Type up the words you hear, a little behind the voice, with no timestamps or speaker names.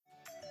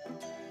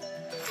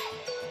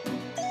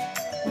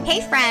Hey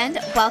friend,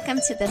 welcome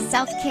to the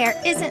Self-Care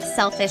Isn't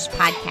Selfish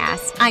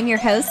podcast. I'm your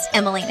host,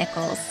 Emily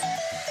Nichols.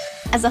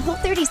 As a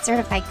Whole30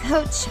 certified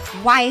coach,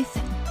 wife,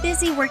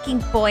 busy working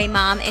boy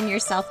mom, and your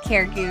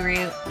self-care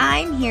guru,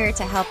 I'm here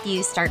to help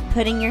you start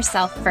putting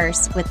yourself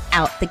first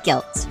without the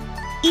guilt.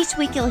 Each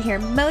week you'll hear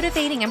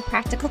motivating and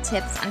practical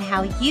tips on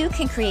how you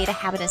can create a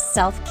habit of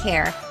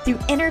self-care through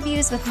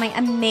interviews with my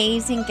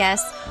amazing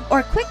guests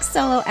or quick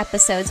solo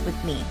episodes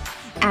with me.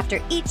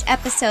 After each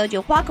episode,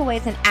 you'll walk away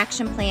with an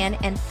action plan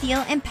and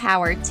feel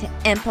empowered to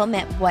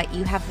implement what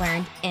you have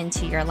learned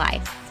into your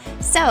life.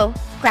 So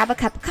grab a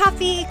cup of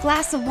coffee,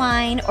 glass of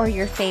wine, or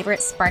your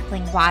favorite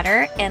sparkling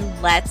water,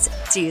 and let's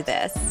do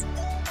this.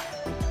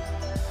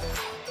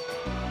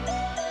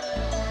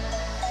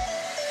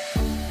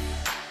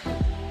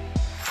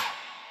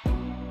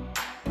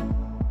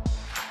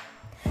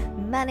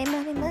 Money,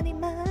 money, money,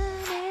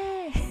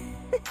 money.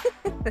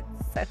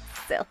 So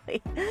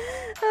silly.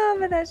 Oh,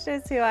 but that's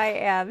just who I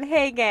am.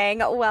 Hey, gang.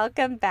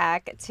 Welcome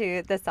back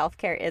to the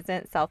Self-Care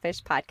Isn't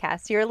Selfish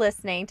podcast. You're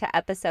listening to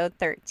episode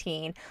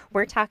 13.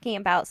 We're talking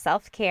about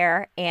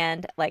self-care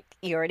and, like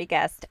you already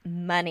guessed,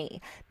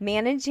 money,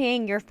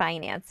 managing your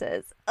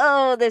finances.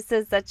 Oh, this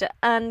is such an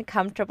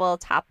uncomfortable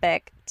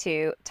topic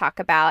to talk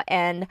about,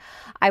 and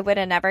I would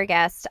have never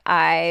guessed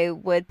I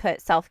would put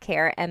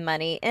self-care and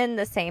money in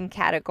the same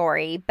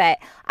category, but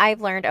I've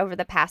learned over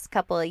the past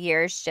couple of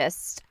years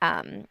just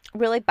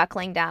really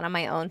buckling down on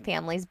my own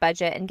family's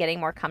budget and getting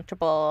more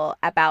comfortable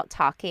about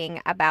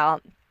talking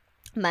about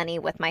money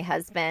with my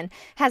husband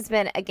has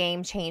been a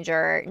game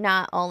changer,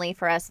 not only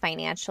for us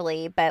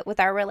financially, but with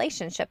our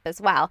relationship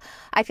as well.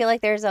 I feel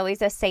like there's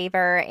always a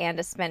saver and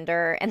a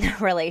spender in the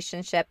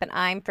relationship, and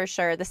I'm for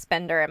sure the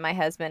spender, and my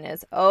husband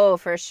is,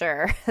 for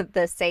sure,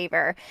 the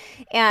saver.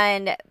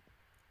 And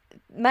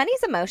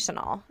money's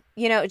emotional.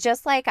 You know,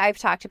 just like I've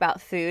talked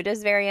about, food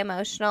is very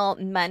emotional,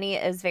 money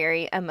is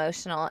very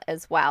emotional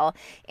as well.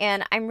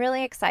 And I'm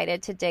really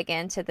excited to dig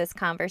into this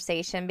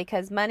conversation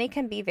because money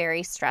can be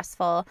very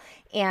stressful,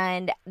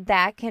 and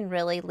that can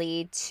really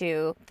lead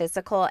to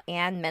physical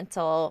and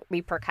mental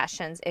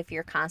repercussions if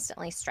you're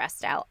constantly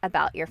stressed out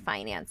about your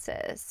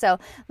finances. So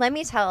let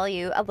me tell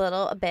you a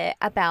little bit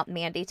about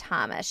Mandy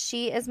Thomas.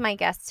 She is my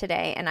guest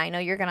today, and I know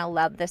you're going to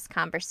love this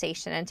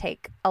conversation and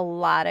take a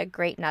lot of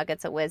great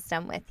nuggets of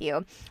wisdom with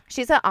you.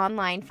 She's an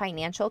online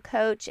financial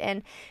coach,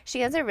 and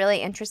she has a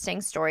really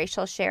interesting story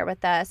she'll share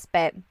with us,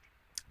 but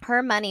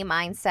her money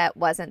mindset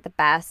wasn't the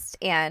best,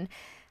 and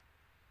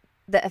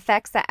the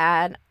effects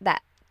that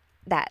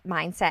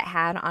mindset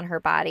had on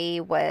her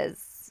body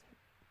was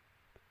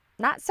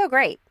not so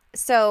great.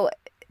 So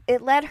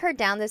it led her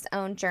down this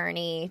own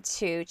journey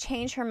to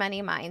change her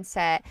money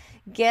mindset,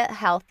 get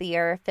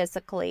healthier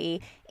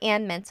physically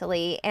and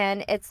mentally,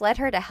 and it's led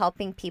her to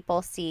helping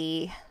people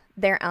see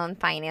their own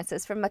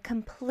finances from a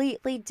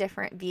completely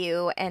different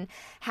view and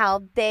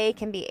how they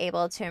can be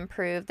able to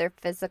improve their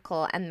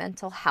physical and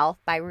mental health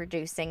by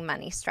reducing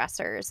money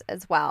stressors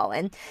as well.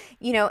 And,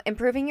 you know,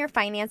 improving your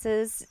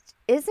finances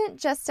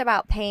isn't just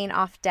about paying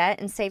off debt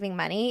and saving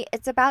money.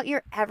 It's about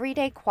your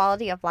everyday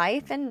quality of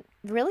life and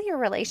really your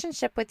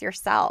relationship with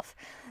yourself.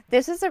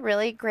 This is a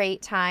really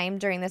great time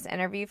during this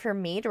interview for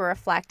me to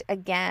reflect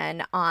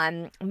again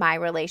on my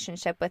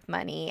relationship with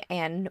money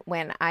and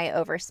when I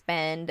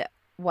overspend,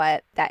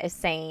 what that is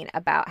saying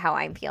about how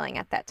I'm feeling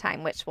at that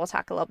time, which we'll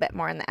talk a little bit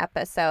more in the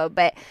episode.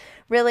 But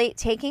really,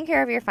 taking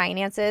care of your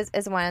finances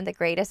is one of the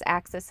greatest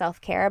acts of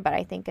self-care, but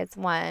I think it's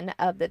one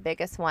of the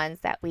biggest ones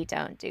that we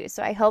don't do.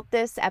 So I hope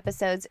this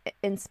episode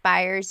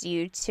inspires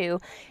you to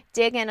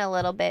dig in a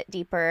little bit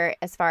deeper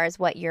as far as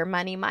what your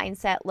money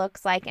mindset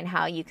looks like and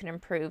how you can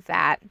improve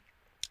that.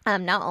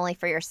 Not only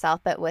for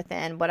yourself, but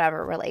within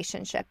whatever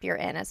relationship you're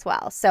in as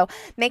well. So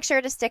make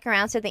sure to stick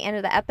around to the end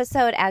of the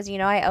episode. As you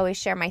know, I always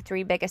share my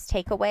 3 biggest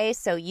takeaways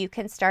so you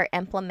can start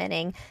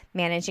implementing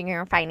managing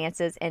your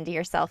finances into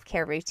your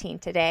self-care routine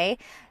today.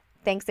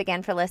 Thanks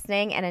again for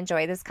listening, and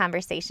enjoy this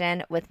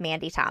conversation with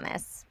Mandy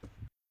Thomas.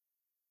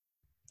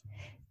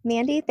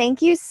 Mandy,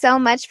 thank you so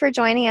much for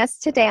joining us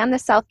today on the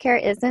Self-Care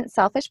Isn't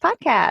Selfish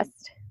podcast.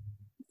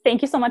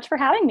 Thank you so much for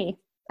having me.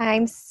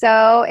 I'm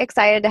so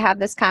excited to have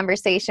this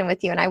conversation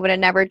with you, and I would have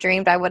never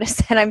dreamed I would have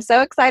said I'm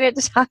so excited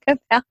to talk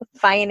about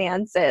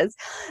finances,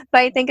 but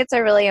I think it's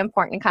a really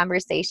important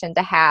conversation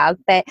to have.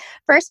 But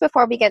first,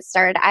 before we get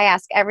started, I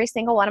ask every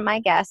single one of my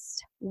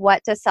guests,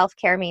 what does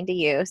self-care mean to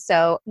you?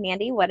 So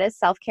Mandy, what does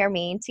self-care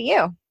mean to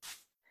you?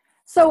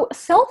 So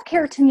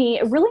self-care to me,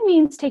 it really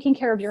means taking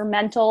care of your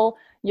mental,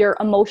 your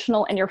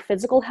emotional, and your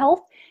physical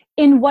health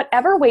in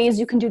whatever ways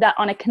you can do that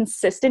on a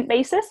consistent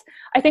basis.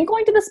 I think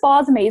going to the spa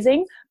is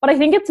amazing, but I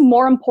think it's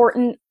more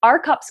important. Our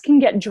cups can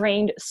get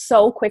drained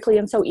so quickly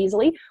and so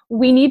easily.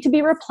 We need to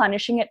be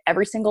replenishing it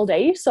every single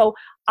day. So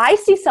I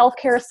see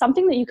self-care as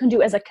something that you can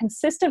do as a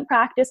consistent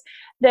practice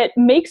that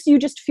makes you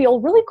just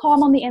feel really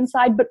calm on the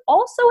inside, but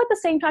also at the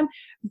same time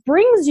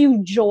brings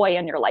you joy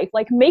in your life,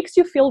 like makes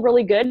you feel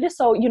really good.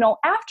 So, you know,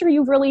 after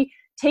you've really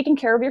taken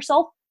care of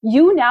yourself,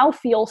 you now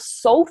feel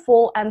so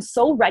full and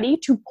so ready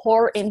to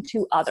pour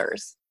into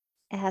others.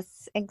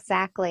 Yes,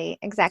 exactly.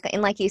 Exactly.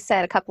 And like you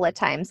said a couple of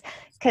times,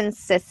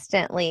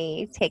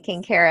 consistently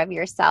taking care of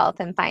yourself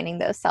and finding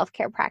those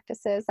self-care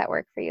practices that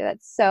work for you.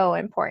 That's so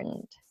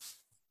important.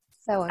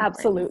 So important.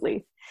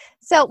 Absolutely.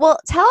 So, well,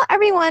 tell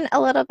everyone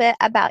a little bit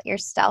about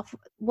yourself.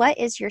 What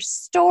is your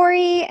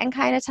story? And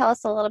kind of tell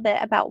us a little bit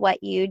about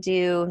what you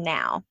do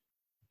now.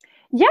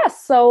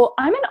 Yes, so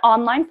I'm an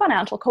online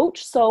financial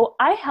coach. So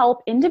I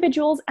help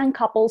individuals and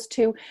couples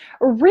to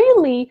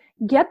really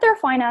get their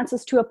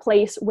finances to a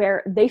place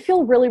where they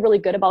feel really, really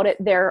good about it.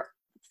 They're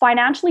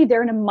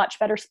in a much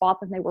better spot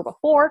than they were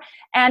before,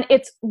 and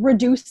it's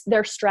reduced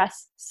their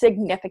stress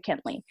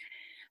significantly.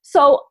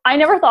 So I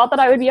never thought that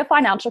I would be a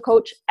financial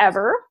coach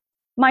ever.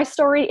 My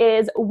story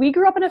is we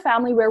grew up in a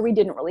family where we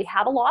didn't really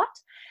have a lot.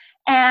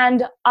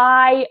 And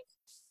I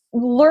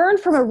learned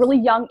from a really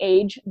young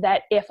age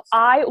that if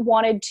I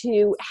wanted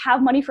to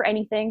have money for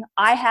anything,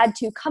 I had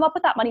to come up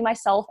with that money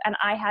myself, and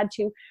I had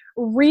to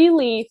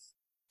really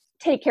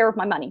take care of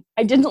my money.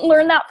 I didn't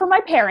learn that from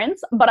my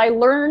parents, but I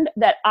learned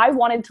that I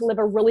wanted to live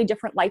a really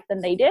different life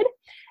than they did.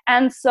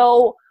 And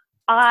so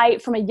I,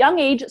 from a young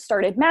age,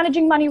 started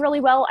managing money really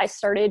well. I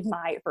started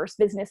my first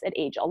business at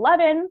age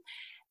 11,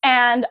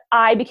 and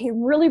I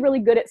became really, really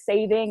good at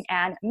saving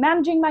and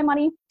managing my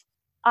money.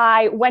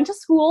 I went to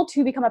school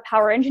to become a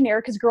power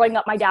engineer because growing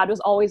up, my dad was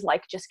always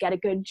like, just get a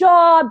good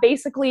job.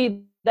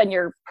 Basically, then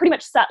you're pretty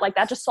much set. Like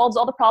that just solves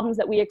all the problems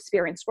that we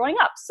experienced growing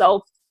up.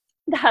 So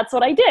that's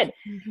what I did.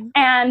 Mm-hmm.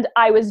 And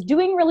I was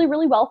doing really,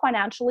 really well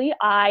financially.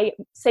 I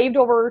saved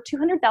over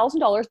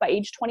 $200,000 by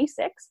age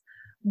 26.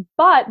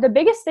 But the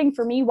biggest thing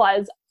for me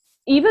was,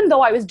 even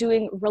though I was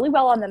doing really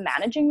well on the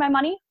managing my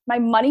money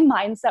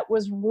mindset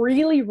was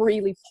really,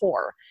 really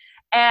poor.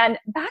 And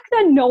back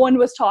then, no one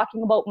was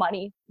talking about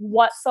money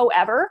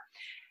whatsoever.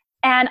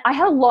 And I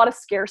had a lot of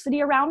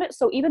scarcity around it.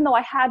 So even though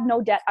I had no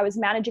debt, I was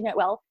managing it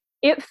well.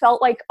 It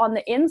felt like on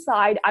the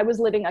inside, I was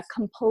living a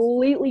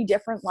completely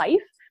different life.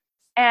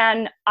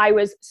 And I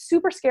was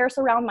super scarce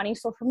around money.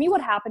 So for me,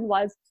 what happened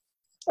was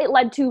it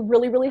led to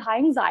really, really high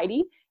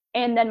anxiety.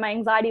 And then my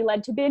anxiety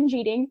led to binge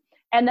eating.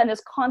 And then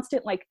this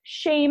constant like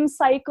shame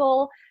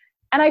cycle.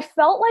 And I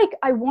felt like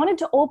I wanted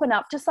to open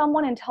up to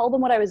someone and tell them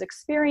what I was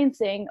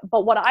experiencing.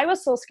 But what I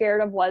was so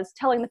scared of was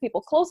telling the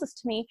people closest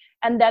to me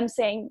and them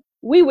saying,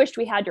 we wished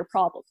we had your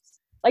problems.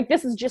 Like,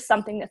 this is just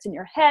something that's in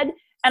your head.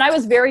 And I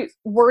was very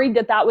worried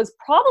that that was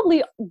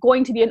probably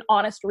going to be an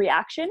honest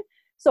reaction.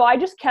 So I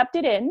just kept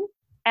it in,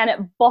 and it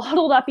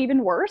bottled up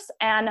even worse.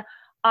 And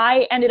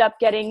I ended up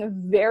getting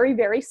very,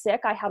 very sick.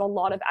 I had a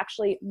lot of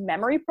actually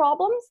memory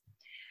problems.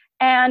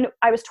 And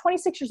I was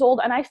 26 years old,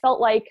 and I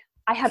felt like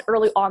I had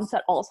early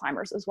onset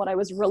Alzheimer's is what I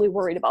was really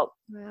worried about.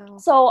 Wow.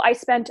 So I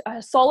spent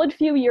a solid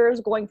few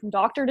years going from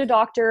doctor to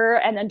doctor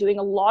and then doing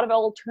a lot of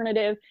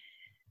alternative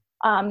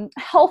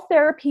health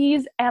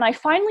therapies. And I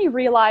finally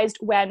realized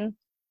when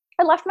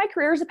I left my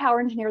career as a power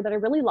engineer that I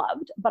really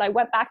loved, but I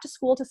went back to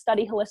school to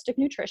study holistic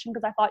nutrition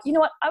because I thought, you know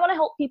what, I want to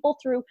help people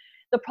through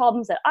the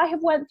problems that I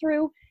have went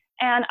through.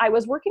 And I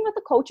was working with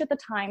a coach at the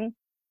time.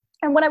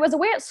 And when I was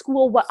away at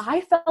school, what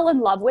I fell in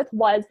love with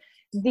was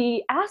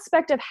the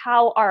aspect of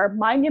how our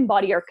mind and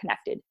body are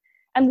connected.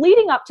 And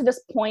leading up to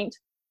this point,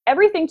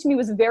 everything to me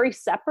was very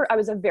separate. I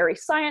was a very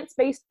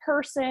science-based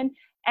person,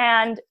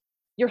 and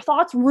your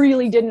thoughts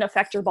really didn't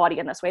affect your body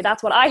in this way.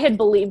 That's what I had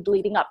believed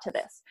leading up to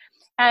this.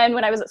 And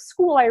when I was at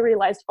school, I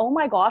realized, oh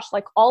my gosh,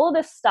 like all of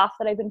this stuff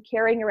that I've been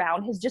carrying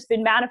around has just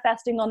been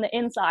manifesting on the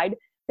inside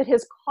that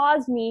has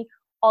caused me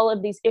all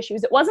of these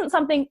issues. It wasn't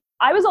something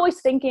I was always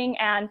thinking,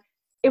 and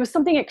it was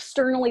something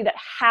externally that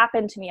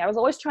happened to me. I was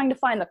always trying to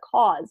find the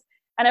cause.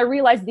 And I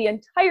realized the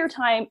entire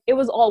time it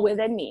was all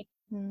within me.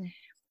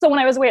 So when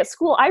I was away at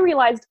school, I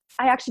realized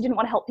I actually didn't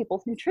want to help people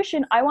with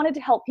nutrition. I wanted to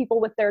help people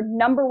with their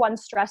number one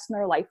stress in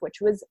their life, which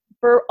was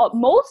for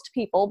most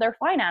people, their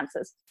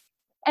finances.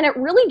 And it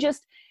really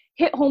just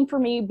hit home for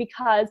me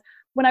because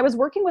when I was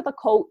working with a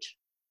coach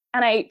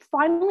and I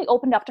finally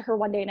opened up to her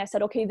one day and I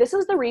said, okay, this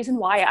is the reason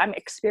why I'm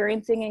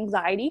experiencing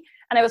anxiety.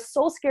 And I was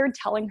so scared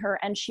telling her,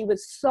 and she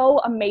was so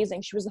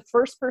amazing. She was the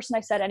first person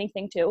I said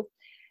anything to.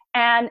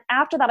 And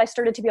after that, I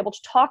started to be able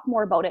to talk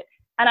more about it.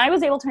 And I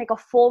was able to make a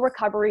full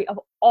recovery of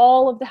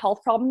all of the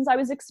health problems I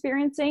was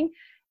experiencing.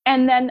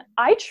 And then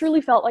I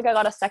truly felt like I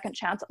got a second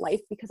chance at life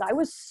because I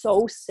was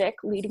so sick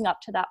leading up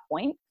to that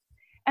point.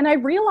 And I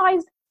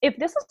realized if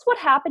this is what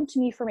happened to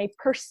me from a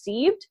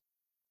perceived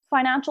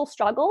financial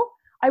struggle,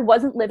 I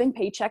wasn't living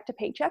paycheck to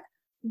paycheck.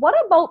 What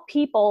about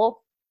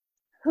people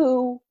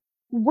who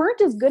weren't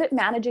as good at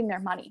managing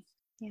their money?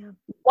 Yeah.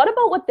 What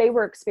about what they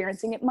were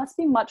experiencing? It must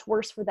be much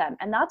worse for them.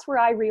 And that's where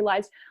I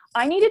realized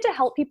I needed to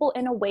help people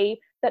in a way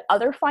that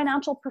other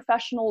financial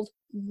professionals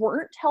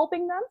weren't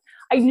helping them.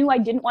 I knew I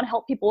didn't want to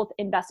help people with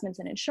investments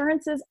and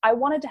insurances. I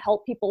wanted to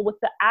help people with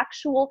the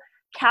actual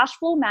cash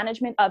flow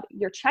management of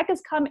your check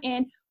has come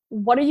in.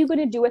 What are you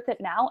going to do with it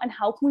now? And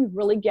how can we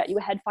really get you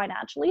ahead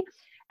financially?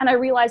 And I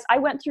realized I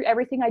went through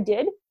everything I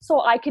did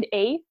so I could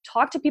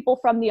talk to people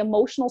from the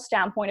emotional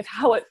standpoint of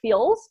how it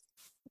feels,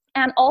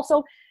 and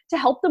also to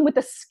help them with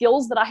the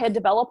skills that I had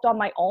developed on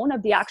my own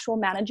of the actual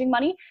managing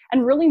money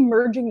and really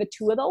merging the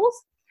two of those.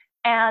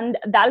 And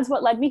that is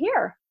what led me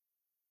here.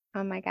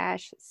 Oh my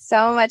gosh,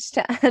 so much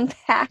to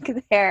unpack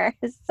there.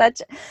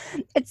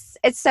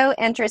 It's so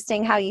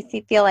interesting how you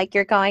feel like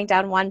you're going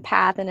down one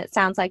path, and it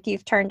sounds like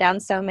you've turned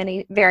down so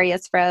many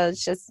various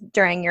roads just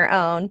during your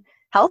own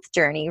health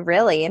journey,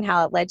 really, and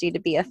how it led you to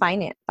be a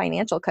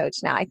financial coach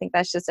now. I think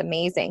that's just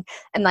amazing.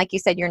 And like you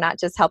said, you're not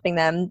just helping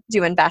them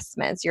do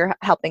investments, you're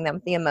helping them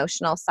with the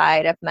emotional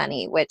side of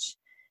money, which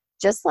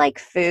just like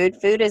food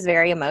is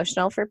very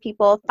emotional for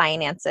people.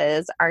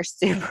 Finances are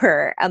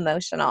super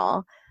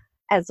emotional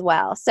as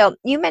well. So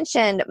you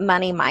mentioned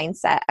money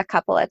mindset a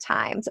couple of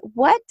times.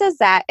 What does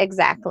that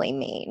exactly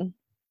mean?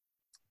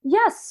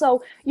 Yes.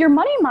 So your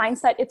money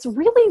mindset, it's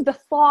really the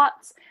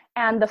thoughts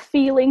and the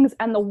feelings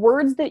and the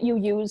words that you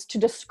use to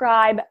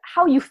describe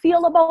how you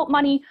feel about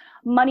money,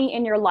 money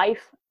in your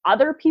life,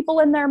 other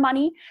people in their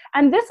money.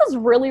 And this is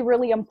really,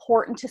 really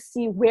important to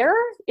see, where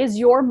is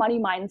your money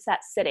mindset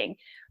sitting?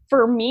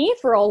 For me,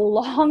 for a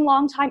long,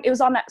 long time, it was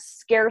on that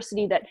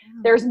scarcity that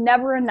there's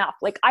never enough.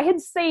 Like, I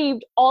had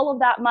saved all of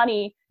that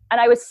money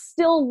and I was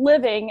still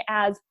living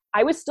as,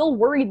 I was still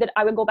worried that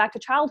I would go back to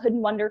childhood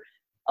and wonder,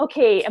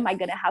 okay, am I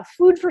going to have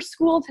food for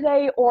school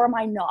today or am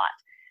I not?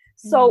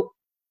 So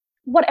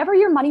whatever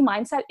your money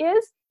mindset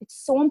is,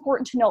 it's so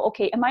important to know,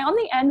 okay, am I on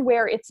the end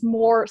where it's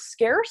more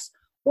scarce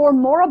or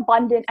more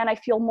abundant and I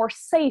feel more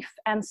safe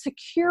and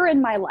secure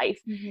in my life?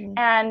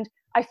 And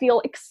I feel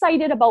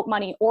excited about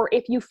money, or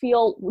if you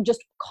feel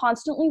just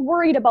constantly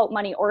worried about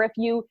money, or if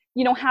you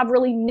have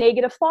really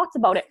negative thoughts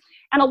about it.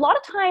 And a lot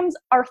of times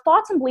our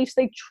thoughts and beliefs,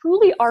 they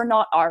truly are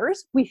not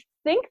ours. We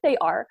think they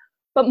are,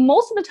 but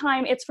most of the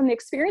time it's from the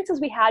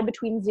experiences we had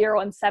between 0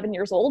 and 7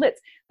 years old.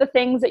 It's the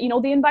things that,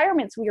 the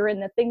environments we were in,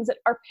 the things that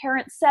our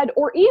parents said,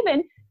 or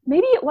even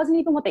maybe it wasn't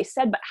even what they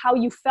said, but how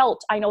you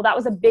felt. I know that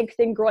was a big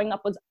thing growing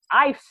up, was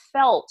I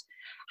felt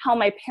how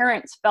my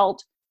parents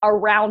felt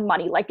around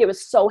money. Like, it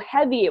was so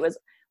heavy. It was,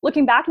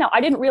 looking back now,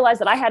 I didn't realize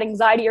that I had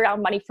anxiety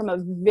around money from a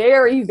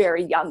very,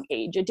 very young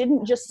age. It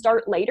didn't just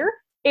start later.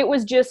 It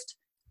was just,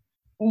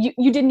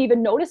 you didn't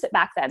even notice it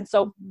back then.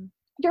 So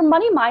your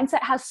money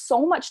mindset has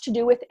so much to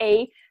do with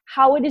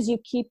how it is you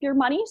keep your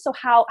money. So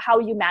how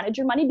you manage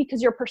your money,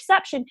 because your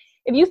perception,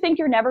 if you think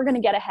you're never going to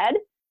get ahead,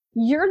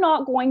 you're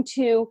not going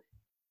to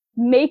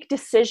make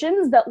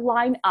decisions that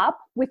line up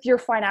with your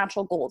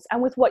financial goals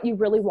and with what you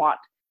really want.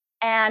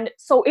 And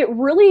so it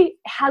really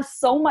has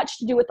so much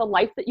to do with the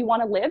life that you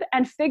want to live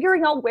and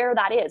figuring out where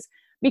that is.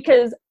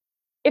 Because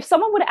if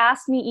someone would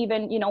ask me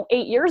even,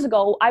 8 years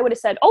ago, I would have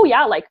said, oh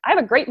yeah, like, I have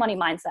a great money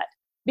mindset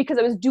because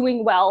I was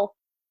doing well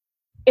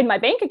in my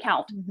bank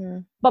account,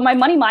 but my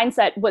money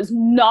mindset was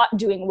not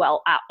doing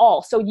well at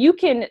all. So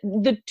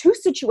the two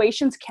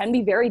situations can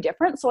be very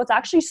different. So it's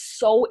actually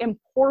so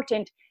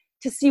important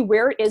to see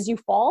where it is you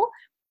fall,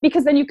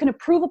 because then you can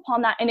improve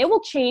upon that and it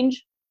will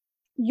change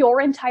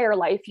your entire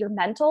life, your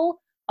mental,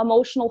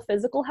 emotional,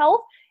 physical health.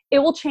 It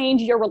will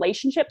change your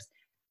relationships,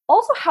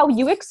 also how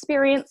you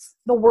experience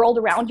the world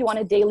around you on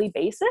a daily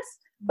basis,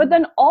 but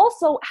then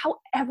also how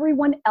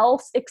everyone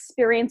else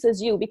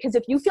experiences you. Because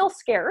if you feel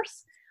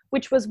scarce,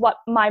 which was what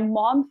my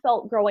mom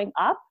felt growing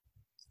up,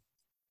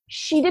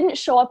 she didn't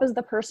show up as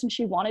the person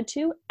she wanted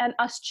to, and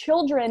us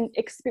children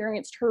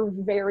experienced her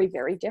very,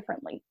 very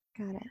differently.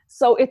 Got it.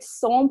 So it's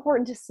so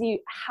important to see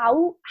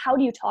how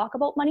do you talk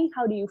about money?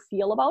 How do you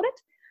feel about it?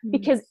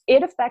 Because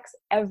it affects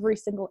every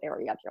single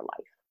area of your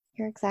life.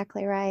 You're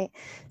exactly right.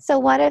 So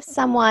what if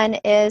someone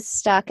is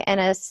stuck in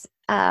a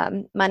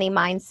money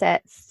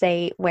mindset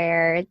state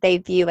where they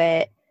view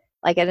it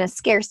like in a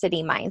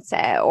scarcity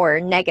mindset or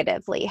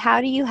negatively?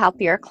 How do you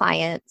help your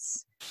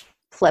clients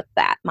flip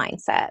that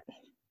mindset?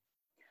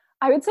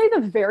 I would say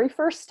the very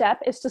first step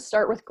is to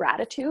start with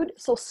gratitude.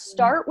 So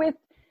start with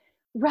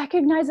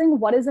recognizing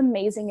what is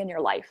amazing in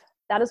your life.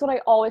 That is what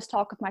I always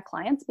talk with my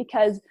clients,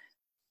 because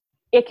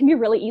it can be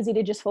really easy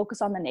to just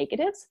focus on the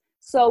negatives.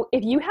 So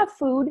if you have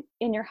food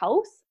in your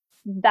house,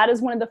 that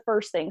is one of the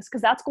first things,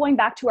 because that's going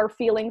back to our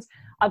feelings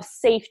of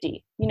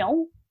safety,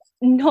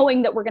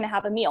 knowing that we're going to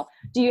have a meal.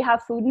 Do you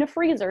have food in a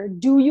freezer?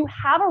 Do you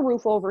have a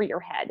roof over your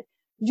head?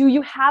 Do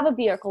you have a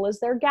vehicle? Is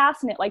there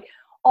gas in it? Like,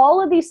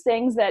 all of these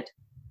things that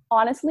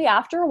honestly,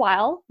 after a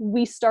while,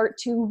 we start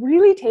to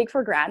really take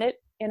for granted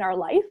in our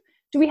life.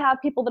 Do we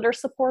have people that are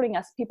supporting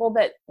us, people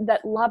that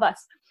love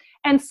us?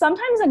 And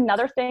sometimes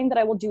another thing that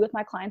I will do with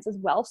my clients as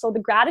well. So the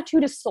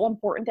gratitude is so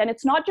important. And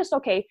it's not just,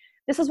 okay,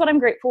 this is what I'm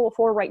grateful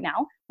for right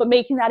now, but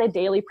making that a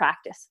daily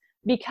practice,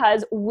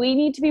 because we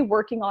need to be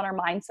working on our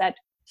mindset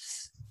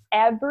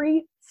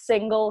every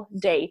single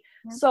day.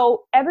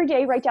 So every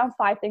day, write down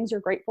 5 things you're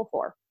grateful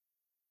for.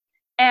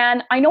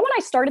 And I know when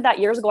I started that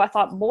years ago, I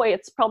thought, boy,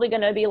 it's probably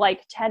going to be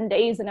like 10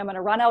 days and I'm going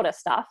to run out of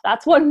stuff.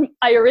 That's what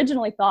I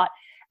originally thought.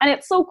 And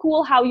it's so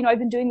cool how, I've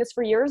been doing this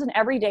for years, and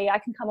every day I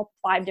can come up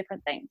with 5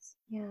 different things.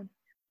 Yeah.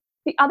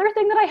 The other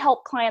thing that I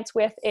help clients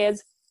with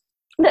is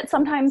that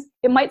sometimes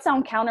it might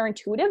sound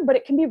counterintuitive, but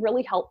it can be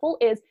really helpful,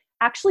 is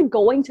actually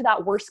going to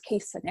that worst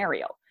case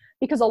scenario.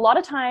 Because a lot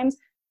of times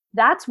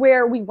that's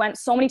where we went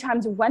so many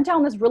times. We went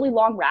down this really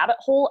long rabbit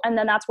hole, and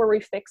then that's where we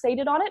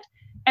fixated on it.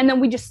 And then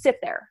we just sit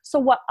there. So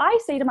what I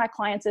say to my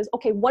clients is,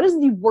 okay, what is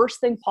the worst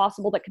thing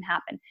possible that can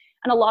happen?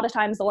 And a lot of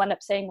times they'll end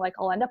up saying like,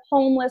 I'll end up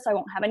homeless. I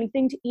won't have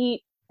anything to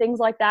eat, things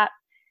like that.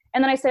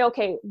 And then I say,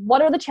 okay,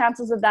 what are the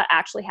chances of that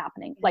actually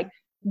happening? Like,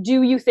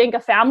 do you think a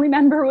family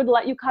member would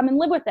let you come and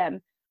live with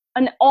them?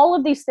 And all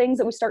of these things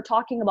that we start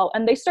talking about,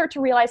 and they start to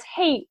realize,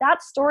 hey,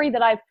 that story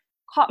that I've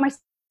caught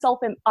myself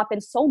up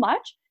in so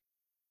much,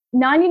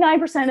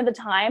 99% of the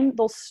time,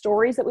 those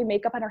stories that we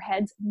make up in our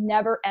heads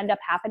never end up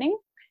happening.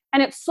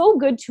 And it's so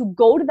good to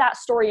go to that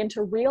story and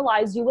to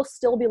realize you will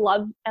still be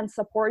loved and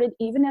supported,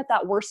 even at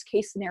that worst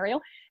case scenario.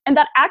 And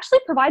that actually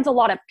provides a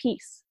lot of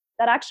peace.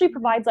 That actually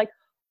provides like,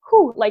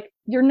 whew, like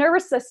your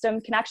nervous system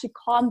can actually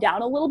calm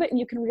down a little bit, and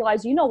you can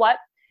realize, you know what,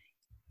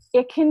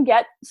 it can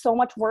get so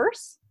much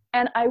worse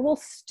and I will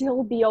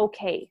still be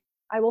okay.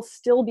 I will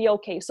still be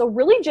okay. So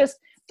really just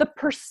the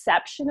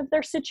perception of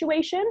their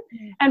situation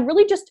and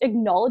really just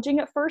acknowledging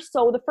it first.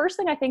 So the first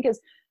thing I think is,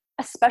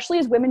 especially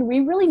as women,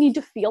 we really need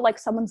to feel like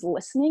someone's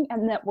listening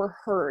and that we're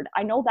heard.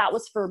 I know that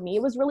was, for me,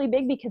 it was really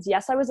big because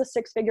yes, I was a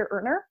 6-figure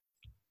earner,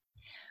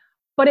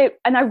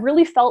 and I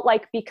really felt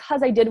like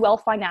because I did well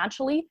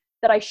financially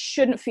that I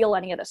shouldn't feel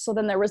any of this. So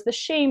then there was the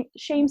shame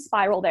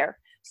spiral there.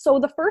 So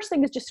the first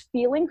thing is just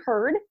feeling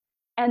heard,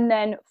 and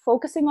then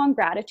focusing on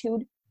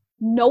gratitude,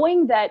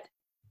 knowing that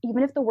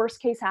even if the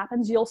worst case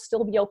happens, you'll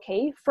still be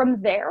okay.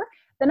 From there,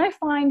 then I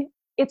find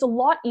it's a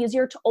lot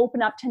easier to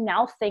open up to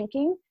now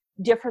thinking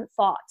different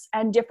thoughts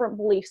and different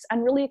beliefs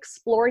and really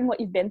exploring what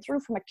you've been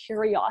through from a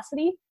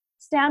curiosity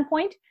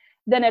standpoint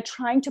than a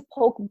trying to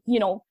poke,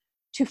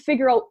 to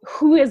figure out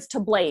who is to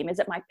blame. Is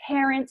it my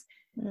parents?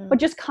 But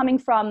just coming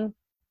from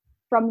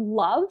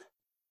love.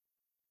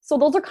 So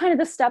those are kind of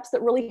the steps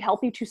that really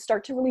help you to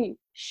start to really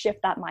shift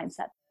that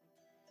mindset.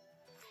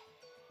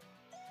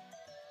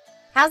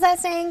 How's that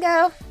saying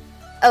go?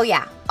 Oh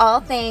yeah, all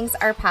things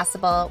are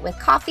possible with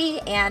coffee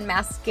and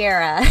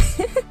mascara.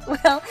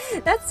 Well,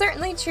 that's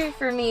certainly true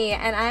for me,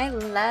 and I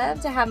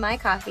love to have my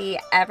coffee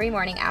every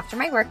morning after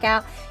my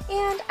workout,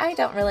 and I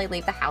don't really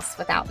leave the house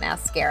without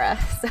mascara.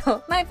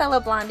 So my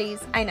fellow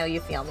blondies, I know you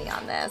feel me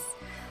on this.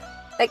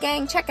 But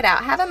gang, check it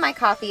out. Having my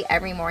coffee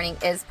every morning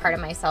is part of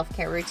my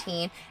self-care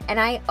routine, and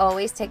I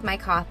always take my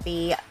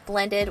coffee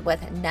blended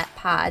with nut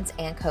pods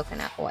and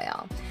coconut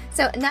oil.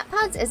 So Nut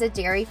Pods is a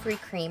dairy-free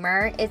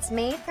creamer. It's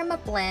made from a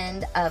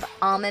blend of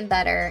almond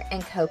butter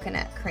and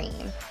coconut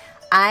cream.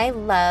 I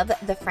love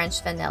the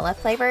French vanilla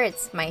flavor.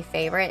 It's my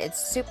favorite.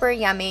 It's super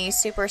yummy,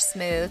 super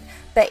smooth,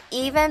 but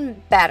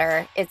even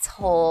better, it's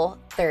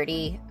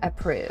Whole30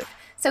 approved.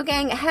 So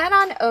gang, head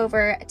on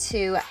over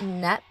to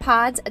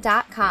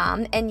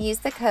nutpods.com and use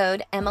the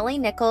code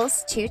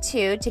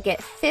EmilyNichols22 to get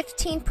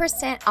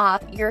 15%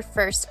 off your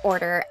first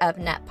order of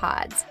Nut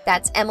Pods.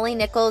 That's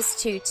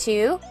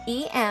EmilyNichols22,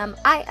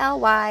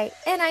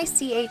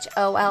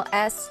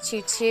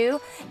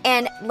 EmilyNichols22.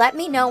 And let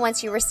me know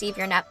once you receive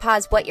your Nut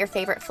Pods what your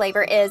favorite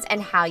flavor is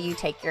and how you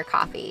take your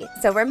coffee.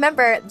 So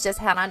remember, just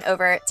head on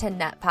over to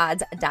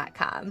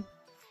nutpods.com.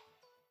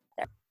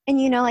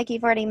 And like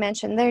you've already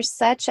mentioned, there's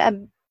such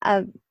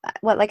I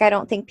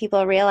don't think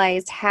people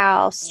realize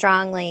how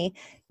strongly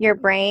your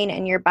brain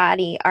and your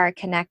body are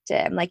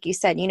connected. Like you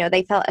said,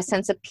 they felt a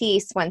sense of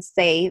peace once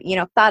they,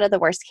 thought of the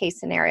worst case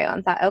scenario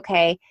and thought,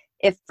 okay,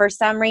 if for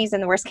some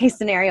reason the worst case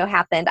scenario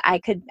happened,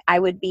 I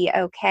would be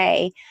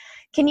okay.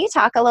 Can you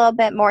talk a little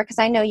bit more? Because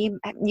I know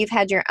you've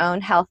had your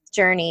own health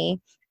journey,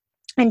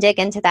 and dig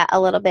into that a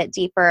little bit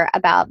deeper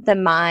about the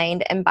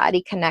mind and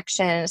body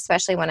connection,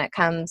 especially when it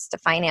comes to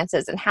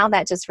finances and how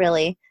that just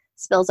really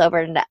spills over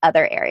into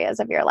other areas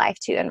of your life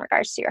too in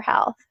regards to your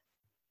health.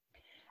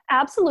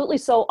 Absolutely.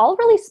 So I'll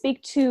really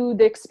speak to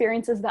the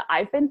experiences that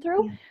I've been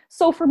through. Yeah.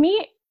 So for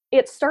me,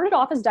 it started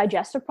off as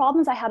digestive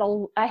problems. I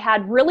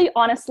had really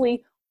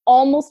honestly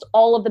almost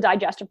all of the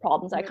digestive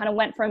problems. I kind of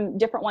went from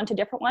different one to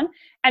different one.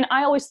 And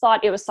I always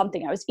thought it was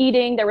something I was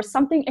eating. There was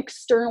something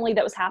externally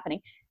that was happening.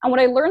 And what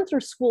I learned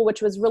through school,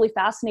 which was really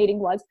fascinating,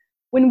 was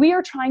when we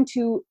are trying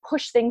to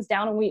push things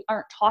down and we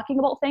aren't talking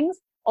about things,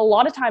 a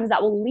lot of times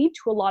that will lead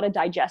to a lot of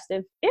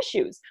digestive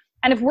issues.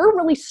 And if we're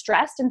really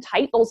stressed and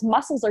tight, those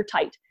muscles are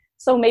tight.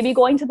 So maybe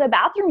going to the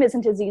bathroom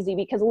isn't as easy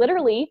because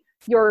literally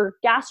your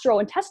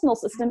gastrointestinal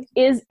system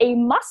is a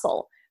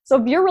muscle.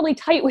 So if you're really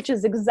tight, which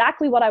is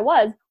exactly what I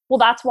was, well,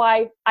 that's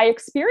why I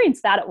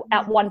experienced that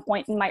at one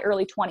point in my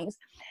early 20s.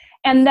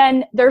 And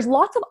then there's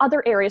lots of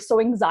other areas. So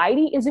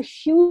anxiety is a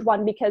huge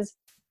one because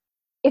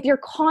if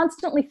you're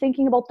constantly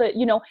thinking about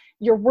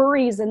your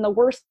worries and the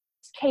worst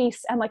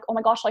case and like, oh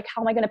my gosh, like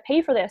how am I going to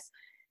pay for this?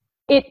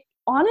 It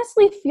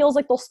honestly feels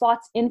like those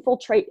thoughts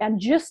infiltrate and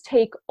just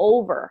take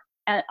over.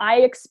 And I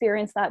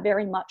experienced that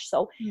very much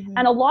so. Mm-hmm.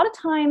 And a lot of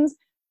times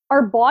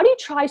our body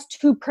tries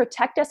to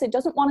protect us. It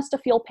doesn't want us to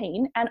feel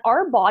pain. And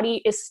our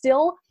body is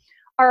still,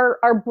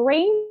 our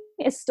brain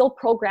is still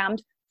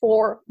programmed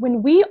for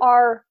when we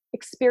are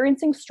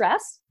experiencing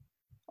stress,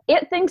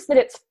 it thinks that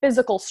it's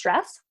physical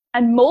stress.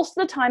 And most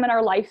of the time in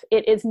our life,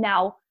 it is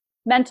now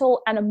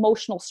mental, and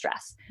emotional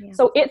stress. Yeah.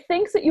 So it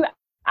thinks that you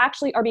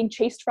actually are being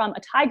chased from a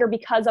tiger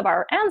because of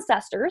our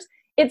ancestors.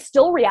 It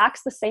still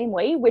reacts the same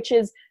way, which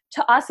is,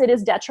 to us, it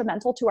is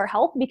detrimental to our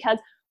health, because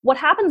what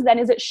happens then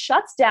is it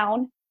shuts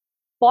down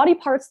body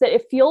parts that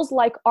it feels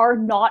like are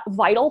not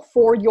vital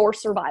for your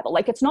survival.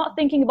 Like, it's not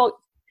thinking about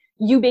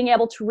you being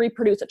able to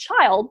reproduce a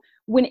child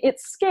when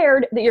it's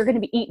scared that you're going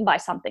to be eaten by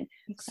something.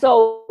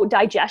 So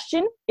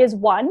digestion is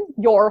one,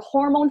 your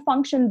hormone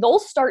function,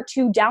 those start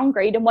to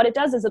downgrade. And what it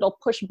does is it'll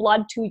push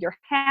blood to your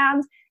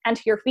hands and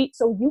to your feet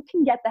so you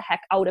can get the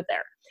heck out of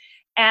there.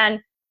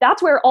 And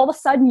that's where all of a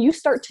sudden you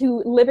start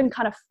to live in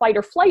kind of fight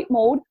or flight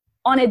mode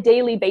on a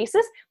daily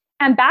basis.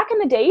 And back in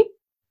the day,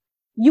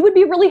 you would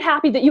be really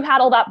happy that you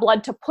had all that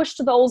blood to push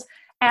to those,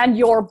 and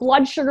your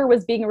blood sugar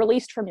was being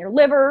released from your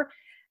liver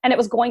and it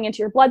was going into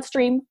your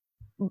bloodstream.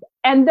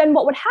 And then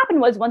what would happen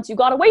was, once you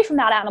got away from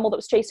that animal that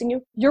was chasing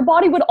you, your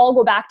body would all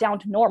go back down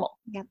to normal.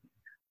 Yep.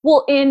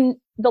 Well, in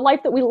the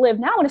life that we live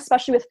now, and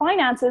especially with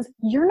finances,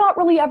 you're not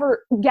really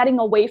ever getting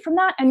away from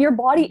that, and your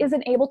body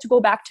isn't able to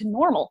go back to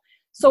normal.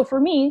 So for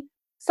me,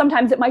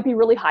 sometimes it might be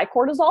really high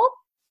cortisol.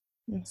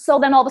 So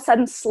then all of a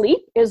sudden sleep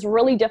is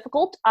really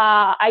difficult.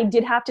 I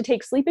did have to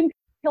take sleeping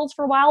pills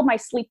for a while. My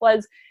sleep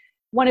was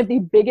one of the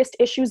biggest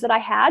issues that I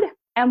had,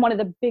 and one of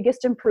the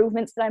biggest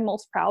improvements that I'm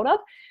most proud of.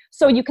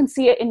 So you can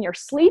see it in your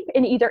sleep,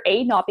 in either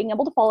A, not being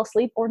able to fall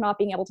asleep, or not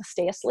being able to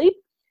stay asleep.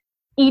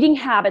 Eating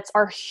habits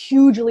are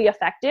hugely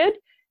affected.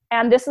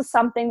 And this is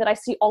something that I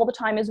see all the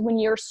time, is when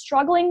you're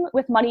struggling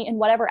with money in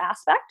whatever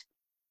aspect,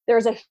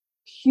 there's a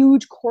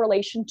huge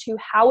correlation to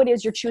how it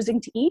is you're choosing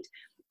to eat.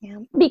 Yeah.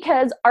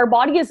 Because our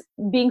body is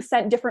being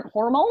sent different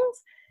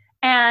hormones,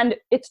 and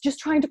it's just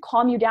trying to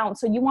calm you down.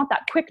 So you want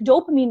that quick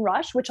dopamine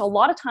rush, which a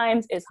lot of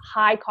times is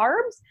high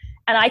carbs.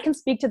 And I can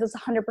speak to this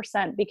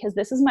 100% because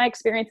this is my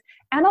experience,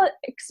 and an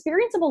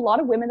experience of a lot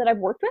of women that I've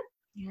worked with.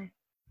 Yeah.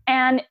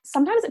 And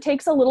sometimes it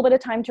takes a little bit of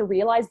time to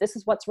realize this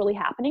is what's really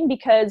happening,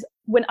 because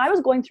when I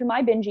was going through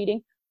my binge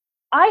eating,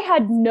 I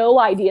had no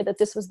idea that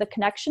this was the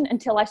connection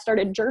until I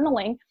started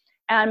journaling.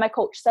 And my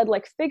coach said,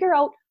 like, figure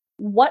out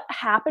what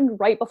happened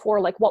right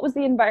before, like, what was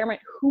the environment?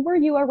 Who were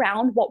you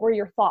around? What were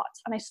your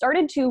thoughts? And I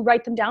started to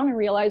write them down and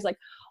realize, like,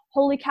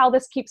 holy cow,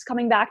 this keeps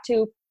coming back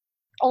to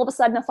all of a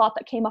sudden a thought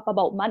that came up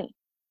about money.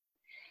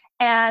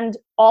 And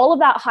all of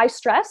that high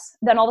stress,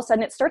 then all of a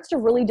sudden it starts to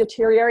really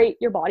deteriorate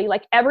your body.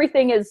 Like,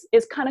 everything is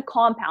kind of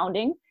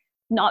compounding,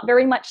 not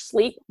very much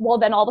sleep. Well,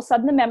 then all of a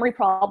sudden the memory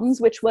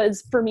problems, which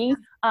was for me,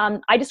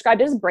 I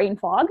described it as brain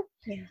fog.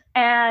 Yeah.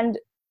 And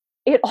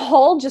it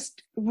all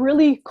just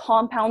really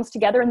compounds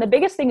together. And the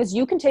biggest thing is,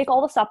 you can take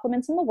all the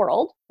supplements in the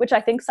world, which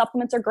I think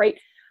supplements are great,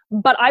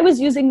 but I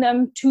was using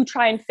them to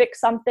try and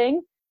fix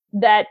something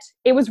that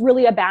it was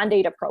really a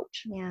Band-Aid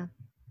approach. Yeah.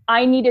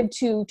 I needed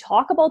to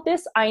talk about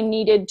this. I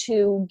needed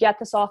to get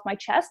this off my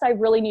chest. I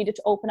really needed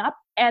to open up.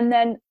 And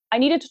then I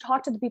needed to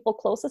talk to the people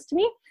closest to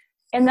me.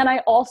 And then I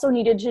also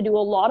needed to do a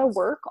lot of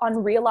work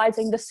on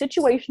realizing the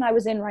situation I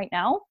was in right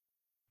now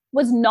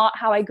was not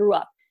how I grew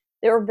up.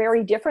 They were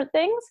very different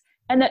things.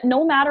 And that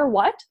no matter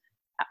what,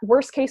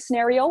 worst case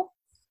scenario,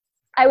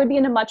 I would be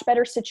in a much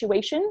better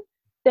situation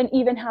than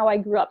even how I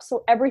grew up.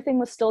 So everything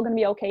was still going to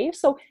be okay.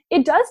 So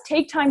it does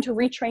take time to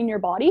retrain your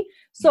body.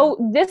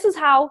 So this is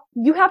how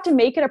you have to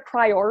make it a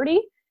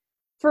priority.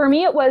 For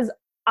me, it was,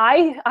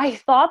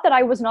 I thought that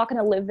I was not going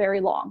to live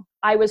very long.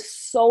 I was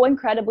so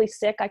incredibly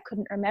sick. I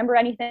couldn't remember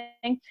anything.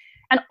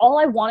 And all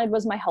I wanted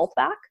was my health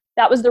back.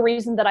 That was the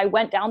reason that I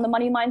went down the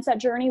money mindset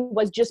journey,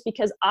 was just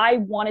because I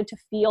wanted to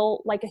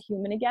feel like a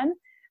human again.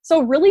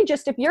 So really,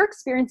 just if you're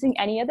experiencing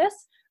any of this,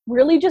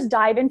 really just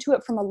dive into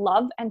it from a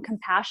love and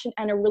compassion,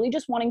 and a really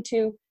just wanting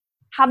to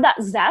have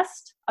that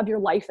zest of your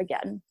life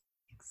again.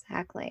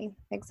 Exactly.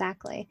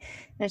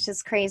 And it's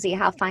just crazy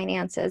how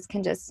finances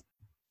can just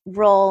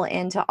roll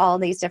into all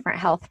these different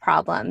health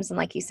problems. And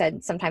like you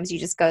said, sometimes you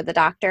just go to the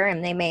doctor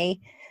and they may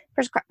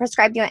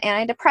prescribe you an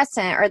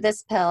antidepressant or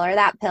this pill or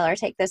that pill or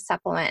take this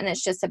supplement, and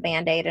it's just a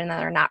Band-Aid, and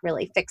they're not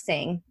really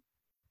fixing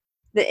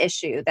the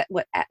issue that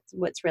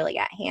what's really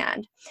at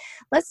hand.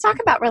 Let's talk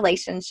about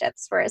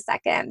relationships for a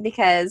second,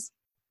 because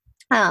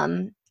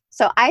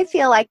so I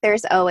feel like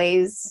there's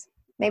always,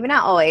 maybe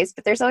not always,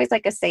 but there's always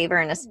like a saver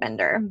and a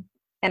spender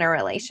in a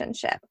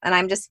relationship. And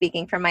I'm just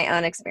speaking from my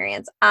own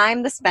experience.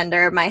 I'm the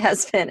spender. My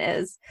husband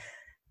is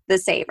the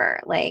saver.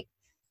 Like,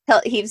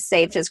 he's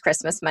saved his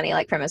Christmas money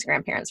like from his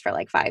grandparents for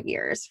like 5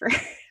 years for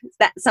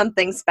that,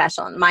 something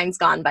special, and mine's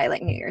gone by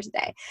like New Year's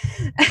Day.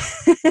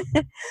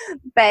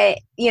 But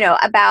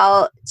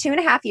about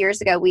 2.5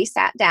 years ago, we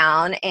sat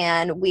down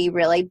and we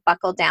really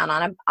buckled down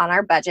on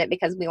our budget,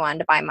 because we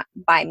wanted to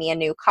buy me a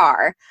new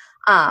car.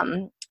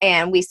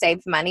 And we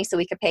saved money so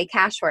we could pay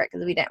cash for it,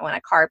 because we didn't want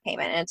a car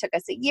payment. And it took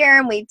us a year,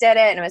 and we did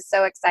it, and it was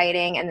so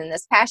exciting. And then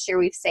this past year,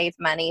 we've saved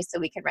money so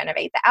we could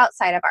renovate the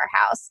outside of our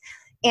house.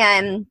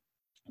 And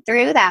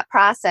through that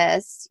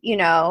process,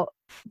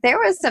 there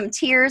was some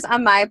tears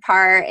on my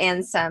part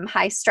and some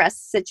high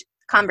stress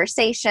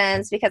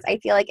conversations, because I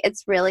feel like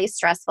it's really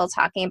stressful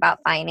talking about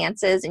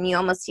finances, and you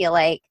almost feel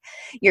like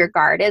your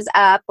guard is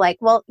up. Like,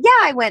 well, yeah,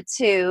 I went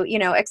to,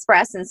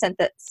 Express and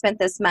spent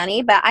this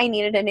money, but I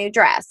needed a new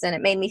dress and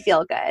it made me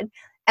feel good.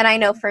 And I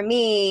know for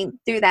me,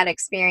 through that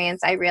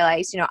experience, I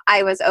realized,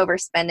 I was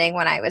overspending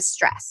when I was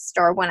stressed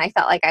or when I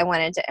felt like I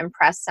wanted to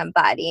impress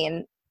somebody.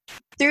 And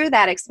through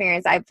that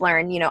experience, I've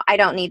learned, I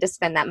don't need to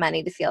spend that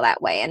money to feel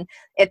that way. And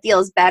it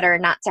feels better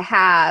not to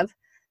have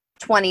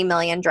 20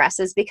 million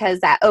dresses,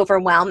 because that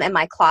overwhelm in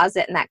my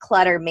closet and that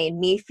clutter made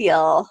me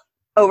feel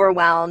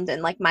overwhelmed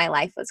and like my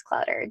life was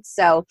cluttered.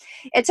 So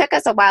it took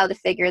us a while to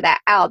figure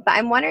that out. But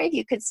I'm wondering if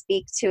you could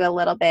speak to a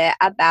little bit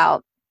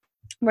about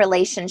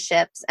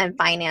relationships and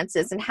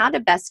finances and how to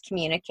best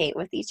communicate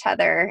with each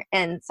other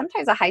in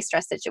sometimes a high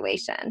stress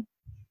situation.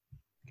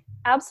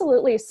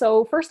 Absolutely.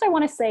 So first I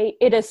want to say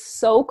it is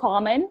so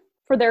common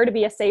for there to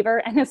be a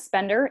saver and a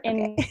spender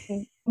in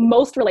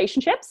most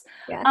relationships.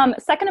 Yeah.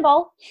 Second of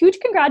all, huge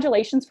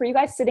congratulations for you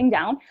guys sitting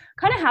down,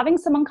 kind of having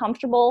some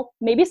uncomfortable,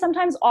 maybe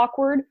sometimes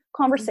awkward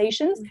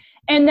conversations,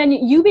 and then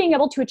you being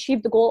able to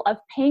achieve the goal of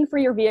paying for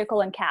your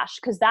vehicle in cash,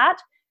 because that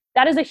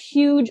is a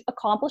huge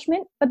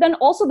accomplishment. But then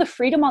also the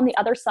freedom on the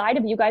other side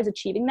of you guys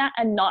achieving that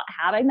and not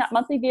having that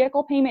monthly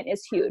vehicle payment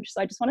is huge.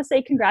 So I just want to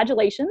say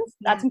congratulations.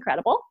 That's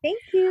incredible. Thank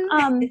you.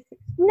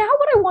 Now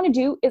what I want to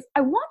do is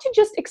I want to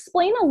just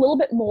explain a little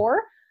bit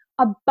more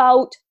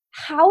about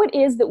how it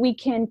is that we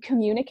can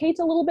communicate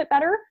a little bit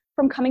better,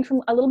 from coming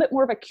from a little bit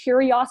more of a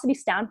curiosity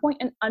standpoint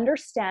and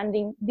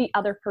understanding the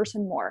other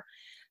person more.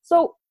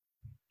 So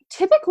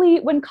typically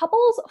when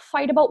couples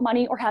fight about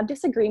money or have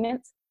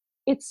disagreements,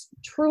 it's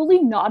truly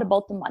not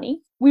about the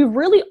money. We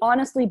really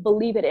honestly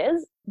believe it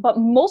is, but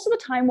most of the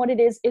time what it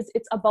is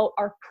it's about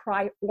our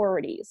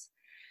priorities.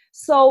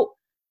 So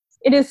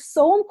it is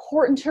so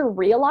important to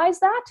realize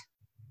that.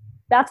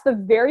 That's the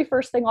very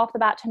first thing off the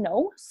bat to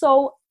know.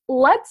 So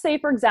let's say,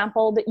 for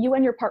example, that you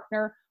and your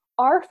partner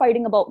are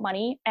fighting about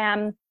money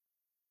and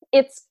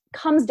it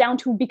comes down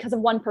to because of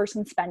one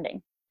person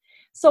spending.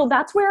 So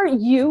that's where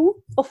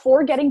you,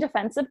 before getting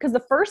defensive, because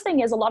the first thing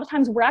is a lot of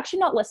times we're actually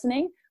not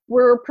listening.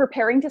 We're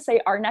preparing to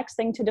say our next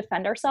thing to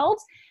defend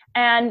ourselves.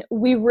 And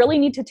we really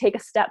need to take a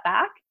step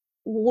back,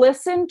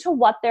 listen to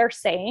what they're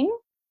saying,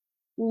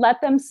 let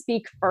them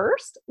speak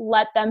first,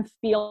 let them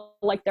feel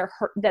like they're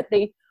heard, that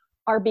they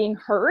are being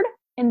heard,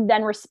 and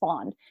then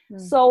respond.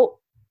 So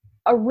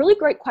a really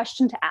great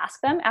question to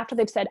ask them after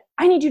they've said,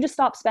 I need you to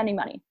stop spending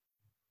money.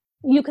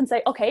 You can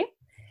say, okay,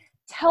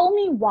 tell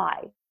me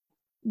why.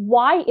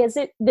 Why is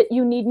it that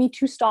you need me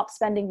to stop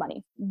spending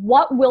money?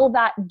 What will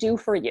that do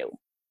for you?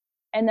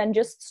 And then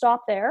just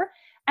stop there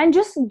and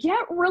just get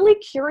really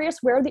curious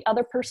where the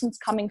other person's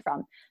coming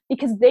from,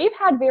 because they've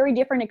had very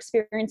different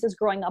experiences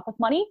growing up with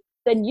money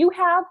than you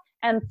have,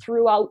 and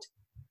throughout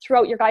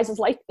your guys'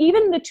 life.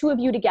 Even the two of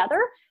you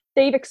together,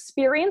 they've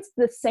experienced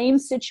the same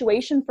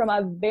situation from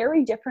a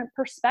very different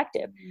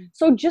perspective.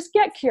 So just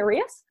get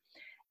curious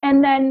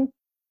and then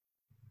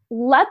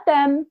let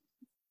them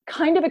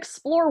kind of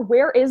explore,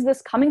 where is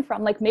this coming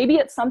from? Like maybe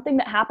it's something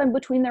that happened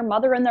between their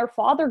mother and their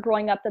father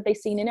growing up that they've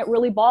seen and it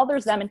really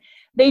bothers them and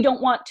they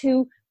don't want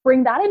to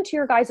bring that into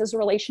your guys'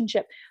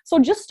 relationship. So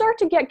just start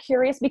to get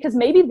curious, because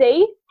maybe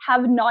they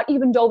have not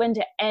even dove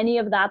into any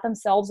of that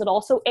themselves at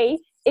all. So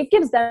it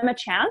gives them a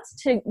chance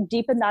to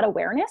deepen that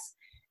awareness.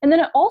 And then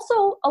it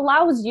also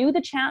allows you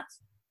the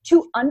chance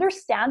to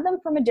understand them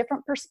from a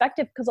different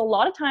perspective, because a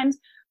lot of times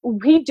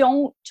we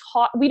don't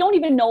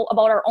even know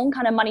about our own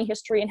kind of money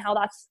history and how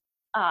that's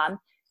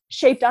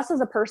shaped us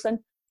as a person,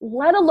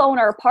 let alone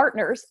our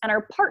partners, and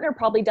our partner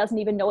probably doesn't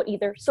even know it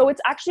either. So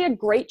it's actually a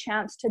great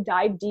chance to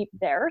dive deep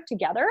there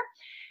together.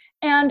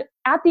 And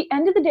at the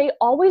end of the day,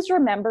 always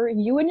remember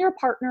you and your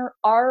partner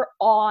are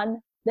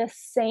on the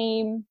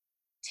same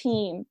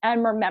team,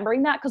 and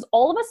remembering that, because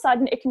all of a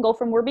sudden it can go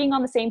from we're being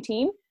on the same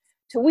team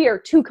to we are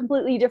two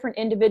completely different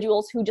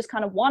individuals who just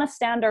kind of want to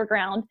stand our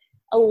ground.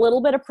 A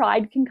little bit of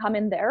pride can come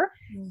in there.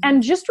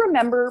 And just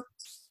remember,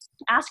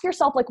 ask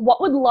yourself, like, what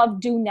would love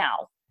do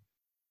now?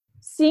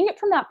 Seeing it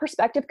from that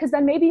perspective, because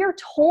then maybe your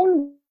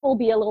tone will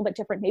be a little bit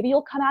different. Maybe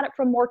you'll come at it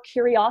from more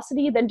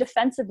curiosity than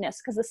defensiveness,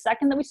 because the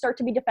second that we start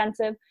to be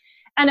defensive,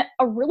 and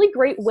a really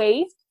great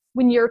way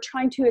when you're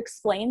trying to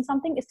explain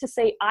something is to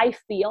say, I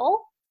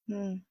feel,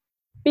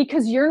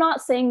 because you're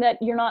not saying that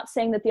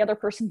the other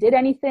person did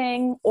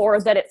anything or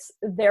that it's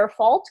their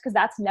fault, because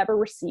that's never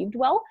received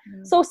well.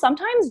 So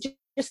sometimes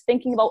just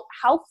thinking about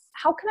how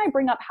can I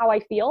bring up how I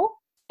feel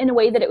in a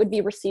way that it would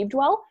be received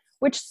well,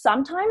 which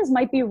sometimes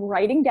might be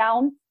writing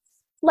down,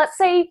 let's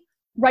say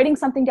writing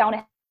something down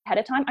ahead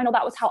of time. I know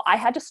that was how I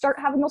had to start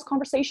having those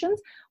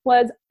conversations,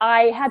 was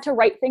I had to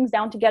write things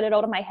down to get it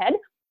out of my head,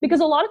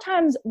 because a lot of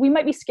times we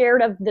might be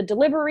scared of the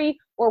delivery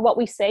or what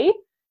we say.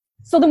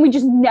 So then we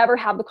just never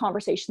have the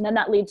conversation. Then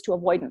that leads to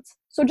avoidance.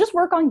 So just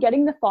work on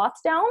getting the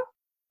thoughts down.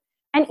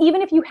 And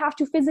even if you have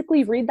to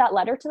physically read that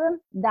letter to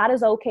them, that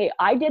is okay.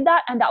 I did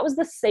that, and that was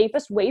the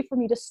safest way for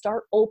me to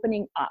start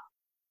opening up.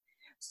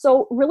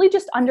 So really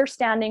just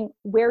understanding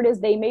where it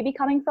is they may be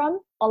coming from,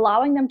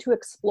 allowing them to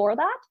explore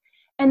that,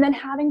 and then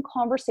having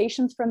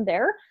conversations from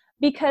there.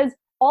 Because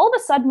all of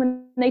a sudden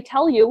when they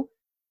tell you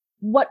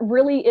what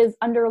really is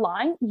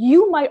underlying,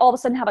 you might all of a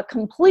sudden have a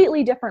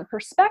completely different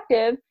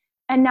perspective.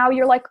 And now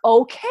you're like,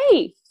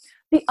 okay.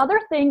 The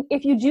other thing,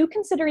 if you do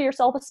consider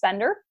yourself a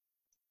spender,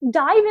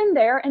 dive in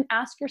there and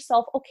ask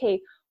yourself, okay,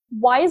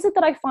 why is it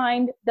that I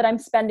find that I'm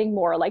spending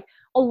more? Like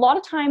a lot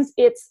of times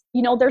it's,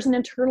 there's an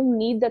internal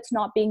need that's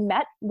not being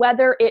met,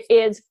 whether it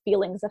is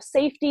feelings of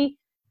safety,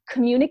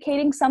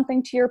 communicating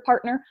something to your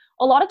partner.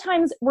 A lot of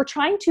times we're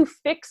trying to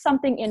fix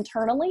something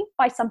internally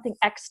by something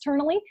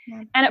externally.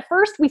 Yeah. And at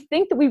first we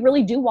think that we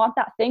really do want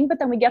that thing, but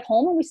then we get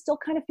home and we still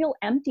kind of feel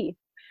empty.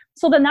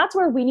 So then that's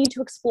where we need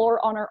to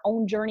explore on our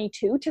own journey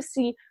too, to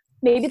see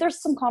maybe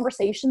there's some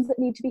conversations that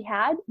need to be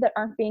had that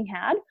aren't being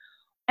had.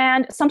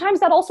 And sometimes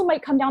that also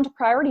might come down to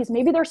priorities.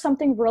 Maybe there's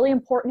something really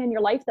important in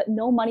your life that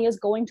no money is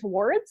going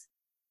towards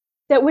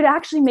that would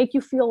actually make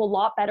you feel a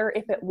lot better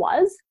if it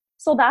was.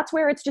 So that's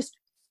where it's just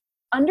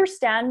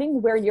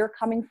understanding where you're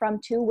coming from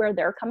to where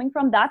they're coming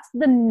from. That's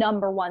the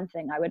number one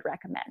thing I would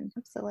recommend.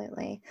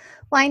 Absolutely.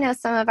 Well, I know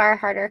some of our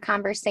harder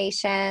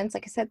conversations,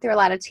 like I said, through a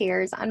lot of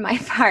tears on my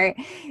part,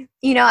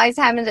 I was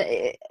having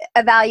to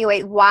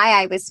evaluate why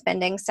I was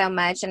spending so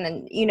much and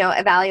then,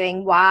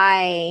 evaluating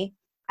why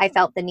I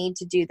felt the need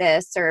to do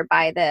this or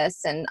buy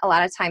this. And a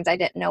lot of times I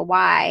didn't know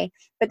why.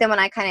 But then when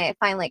I kind of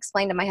finally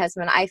explained to my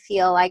husband, I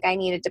feel like I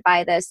needed to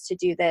buy this to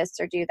do this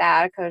or do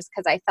that because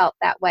I felt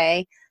that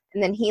way.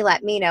 And then he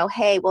let me know,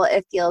 hey, well,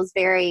 I feel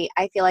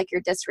like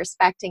you're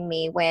disrespecting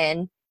me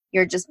when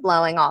you're just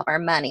blowing all of our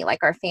money,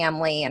 like our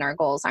family and our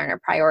goals aren't a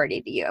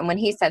priority to you. And when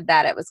he said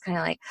that, it was kind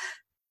of like,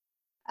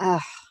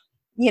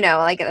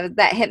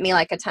 that hit me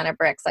like a ton of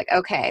bricks. Like,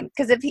 okay.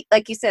 Because if he,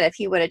 like you said, if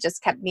he would have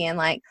just kept being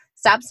like,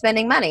 stop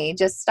spending money,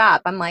 just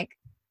stop. I'm like,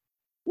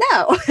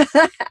 no,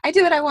 I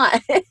do what I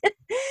want.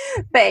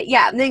 But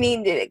yeah, I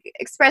mean,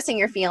 expressing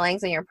your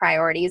feelings and your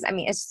priorities, I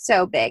mean, it's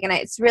so big and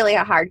it's really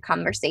a hard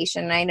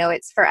conversation. And I know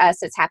it's for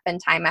us, it's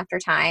happened time after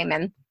time.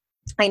 And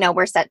I know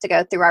we're set to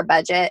go through our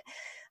budget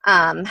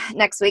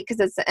next week because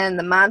it's the end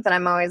of the month and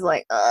I'm always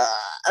like,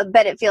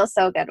 but it feels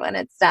so good when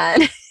it's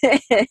done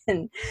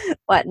and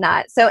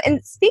whatnot. So,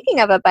 and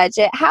speaking of a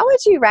budget, how would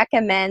you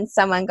recommend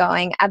someone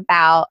going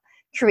about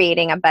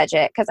creating a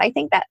budget? Because I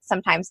think that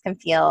sometimes can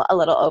feel a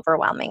little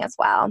overwhelming as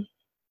well.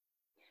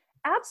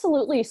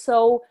 Absolutely.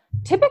 So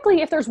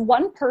typically if there's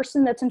one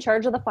person that's in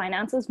charge of the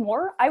finances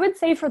more, I would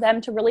say for them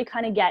to really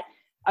kind of get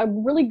a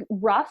really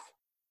rough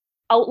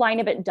outline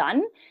of it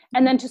done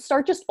and then to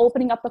start just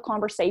opening up the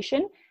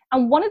conversation.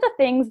 And one of the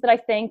things that I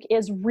think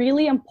is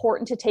really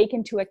important to take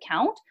into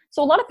account,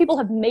 so a lot of people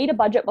have made a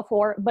budget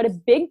before, but a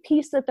big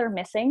piece that they're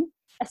missing,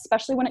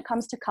 especially when it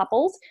comes to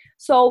couples.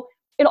 So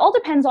it all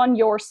depends on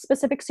your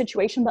specific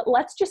situation, but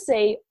let's just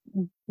say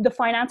the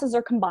finances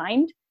are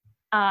combined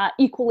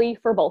equally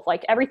for both,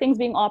 like everything's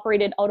being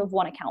operated out of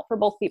one account for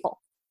both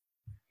people.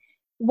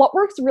 What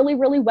works really,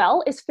 really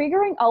well is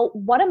figuring out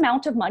what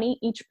amount of money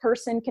each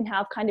person can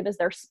have kind of as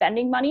their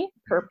spending money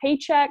per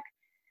paycheck.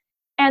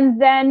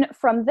 And then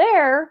from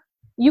there,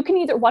 you can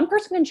either, one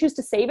person can choose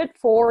to save it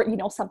for,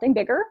 something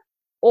bigger,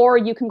 or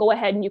you can go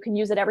ahead and you can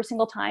use it every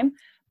single time.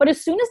 But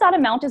as soon as that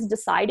amount is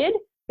decided,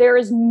 there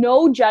is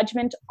no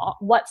judgment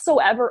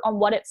whatsoever on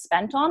what it's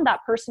spent on. That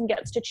person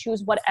gets to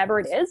choose whatever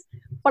it is.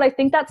 But I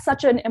think that's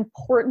such an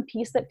important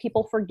piece that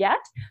people forget.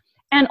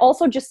 And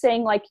also just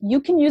saying like,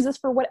 you can use this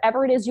for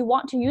whatever it is you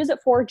want to use it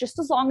for, just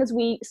as long as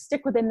we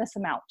stick within this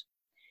amount.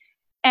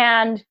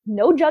 And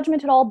no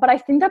judgment at all. But I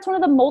think that's one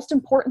of the most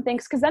important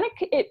things, because then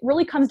it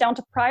really comes down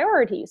to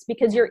priorities,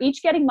 because you're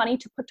each getting money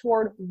to put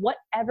toward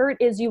whatever it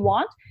is you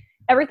want.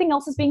 Everything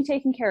else is being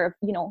taken care of.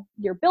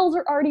 Your bills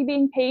are already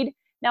being paid.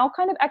 Now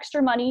kind of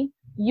extra money,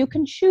 you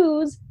can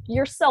choose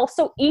yourself.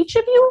 So each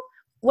of you,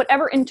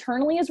 whatever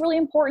internally is really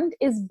important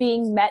is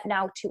being met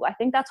now too. I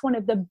think that's one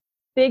of the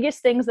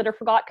biggest things that are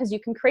forgot, because you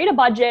can create a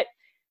budget.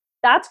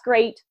 That's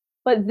great.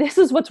 But this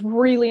is what's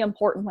really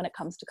important when it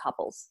comes to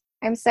couples.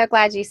 I'm so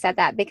glad you said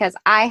that, because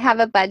I have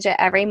a budget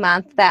every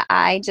month that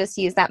I just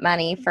use that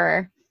money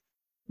for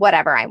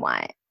whatever I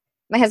want.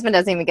 My husband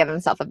doesn't even give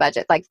himself a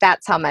budget. Like,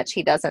 that's how much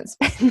he doesn't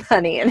spend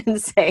money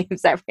and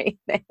saves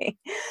everything.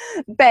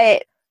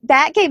 But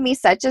that gave me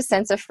such a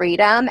sense of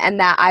freedom, and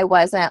that I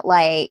wasn't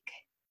like,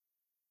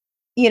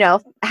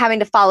 having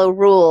to follow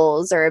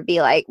rules or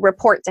be like,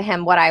 report to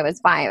him what I was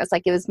buying. It was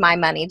like, it was my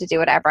money to do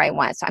whatever I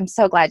want. So I'm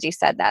so glad you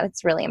said that.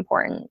 It's really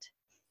important.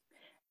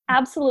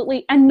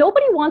 Absolutely. And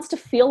nobody wants to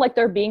feel like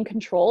they're being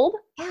controlled.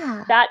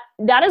 Yeah.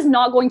 That is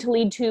not going to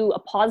lead to a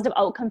positive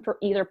outcome for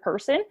either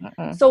person.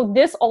 Mm-mm. So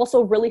this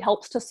also really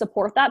helps to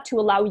support that, to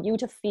allow you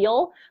to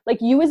feel like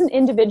you as an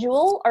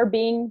individual are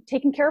being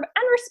taken care of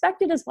and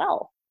respected as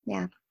well.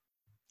 Yeah.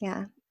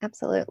 Yeah,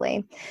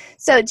 absolutely.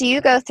 So do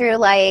you go through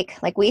like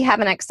we have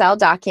an Excel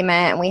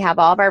document and we have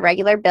all of our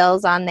regular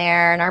bills on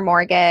there and our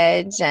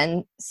mortgage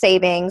and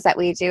savings that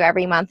we do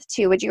every month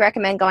too? Would you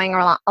recommend going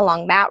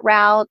along that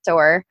route,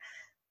 or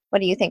what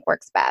do you think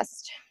works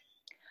best?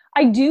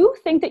 I do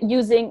think that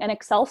using an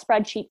Excel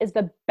spreadsheet is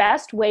the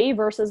best way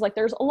versus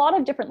there's a lot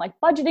of different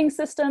budgeting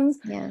systems.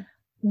 Yeah.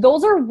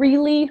 those are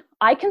really,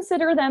 I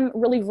consider them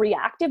really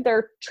reactive.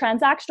 They're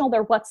transactional.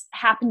 They're what's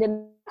happened in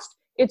the past.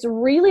 It's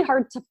really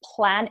hard to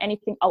plan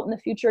anything out in the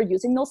future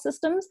using those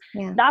systems.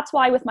 Yeah. That's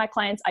why with my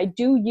clients, I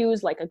do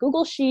use like a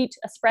Google Sheet,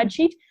 a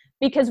spreadsheet,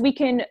 because we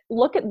can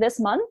look at this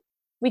month,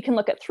 we can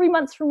look at 3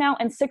 months from now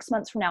and 6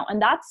 months from now.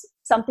 And that's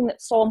something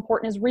that's so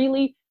important, is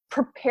really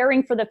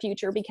preparing for the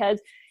future,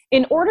 because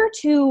in order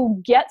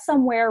to get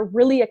somewhere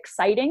really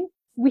exciting,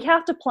 we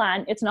have to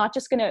plan. It's not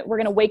just we're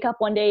gonna wake up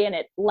one day and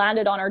it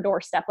landed on our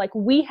doorstep. Like,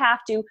 we have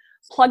to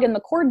plug in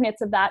the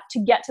coordinates of that to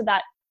get to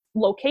that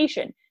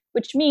location,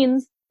 which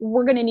means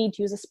we're gonna need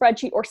to use a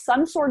spreadsheet or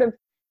some sort of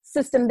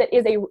system that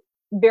is a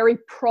very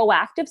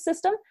proactive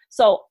system.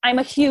 So I'm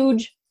a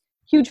huge,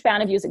 huge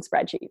fan of using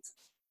spreadsheets.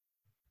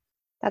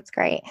 That's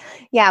great.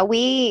 Yeah,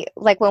 we,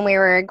 like when we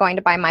were going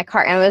to buy my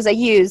car, and it was a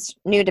used,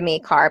 new to me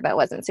car, but it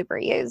wasn't super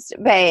used.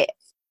 But,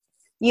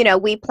 you know,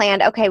 we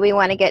planned, okay, we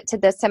want to get to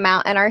this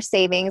amount in our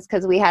savings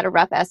because we had a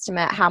rough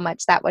estimate how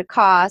much that would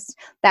cost.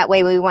 That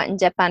way we wouldn't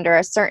dip under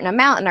a certain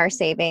amount in our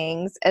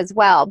savings as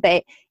well.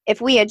 But if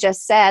we had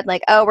just said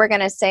like, oh, we're going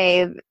to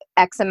save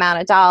X amount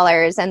of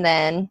dollars and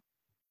then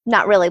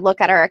not really look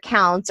at our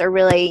accounts or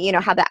really, you know,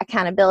 have that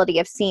accountability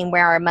of seeing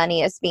where our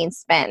money is being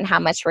spent and how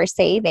much we're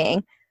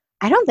saving,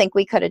 I don't think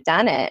we could have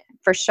done it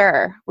for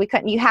sure. We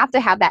couldn't. You have to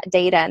have that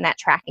data and that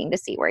tracking to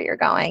see where you're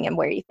going and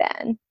where you've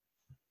been.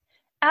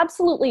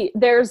 Absolutely.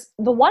 There's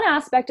the one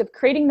aspect of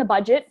creating the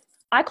budget.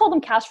 I call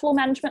them cash flow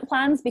management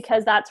plans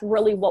because that's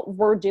really what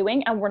we're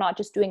doing, and we're not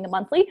just doing the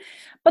monthly.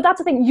 But that's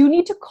the thing. You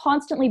need to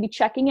constantly be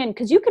checking in,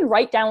 because you can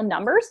write down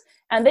numbers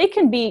and they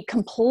can be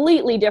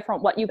completely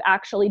different what you've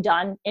actually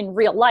done in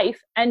real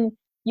life. And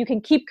you can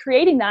keep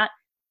creating that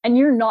and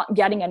you're not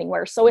getting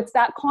anywhere. So it's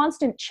that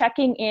constant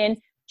checking in,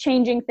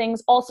 changing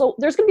things. Also,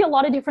 there's going to be a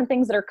lot of different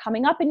things that are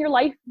coming up in your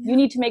life. You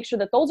need to make sure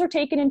that those are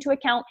taken into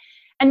account.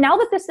 And now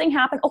that this thing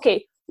happened,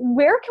 okay,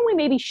 where can we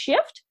maybe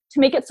shift to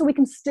make it so we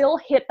can still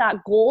hit that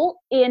goal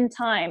in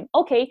time?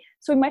 Okay,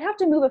 so we might have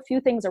to move a few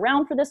things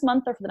around for this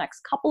month or for the next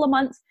couple of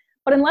months.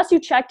 But unless you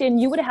checked in,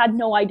 you would have had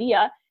no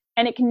idea.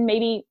 And it can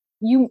maybe,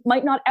 you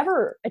might not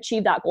ever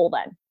achieve that goal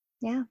then.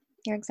 Yeah,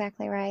 you're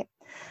exactly right.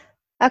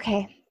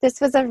 Okay, this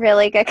was a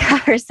really good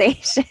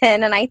conversation.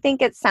 And I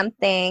think it's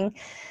something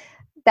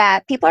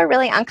that people are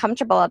really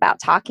uncomfortable about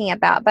talking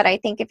about. But I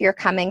think if you're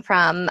coming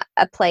from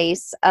a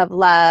place of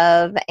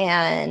love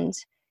and,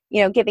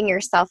 you know, giving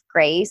yourself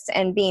grace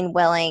and being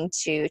willing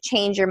to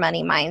change your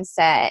money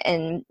mindset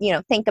and, you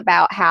know, think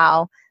about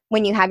how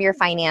when you have your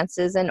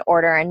finances in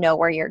order and know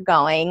where you're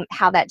going,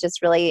 how that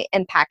just really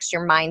impacts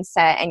your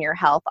mindset and your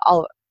health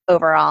all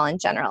overall in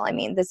general. I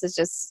mean, this is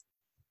just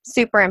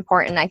super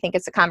important. I think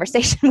it's a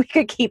conversation we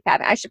could keep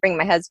having. I should bring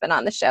my husband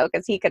on the show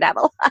because he could have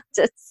a lot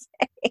to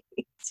say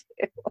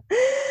too.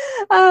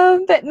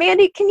 But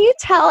Mandy, can you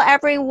tell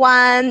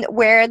everyone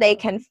where they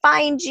can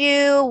find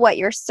you, what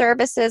your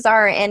services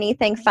are, or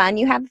anything fun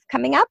you have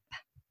coming up?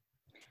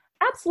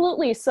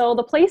 Absolutely. So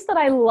the place that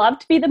I love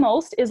to be the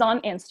most is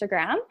on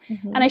Instagram.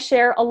 Mm-hmm. And I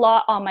share a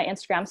lot on my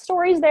Instagram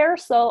stories there.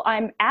 So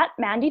I'm at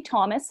Mandy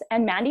Thomas,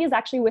 and Mandy is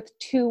actually with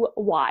 2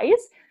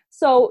 Ys.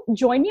 So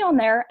join me on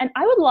there. And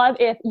I would love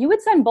if you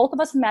would send both of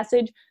us a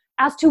message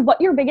as to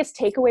what your biggest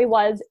takeaway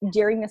was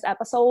during this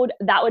episode.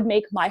 That would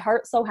make my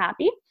heart so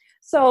happy.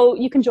 So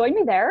you can join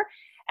me there.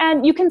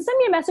 And you can send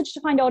me a message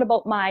to find out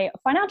about my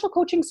financial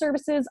coaching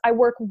services. I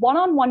work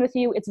one-on-one with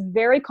you. It's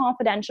very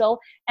confidential,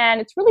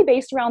 and it's really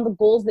based around the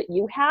goals that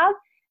you have.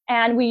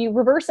 And we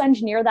reverse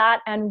engineer that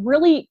and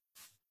really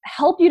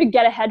help you to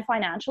get ahead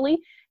financially.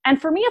 And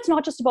for me, it's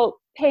not just about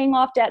paying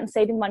off debt and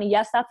saving money.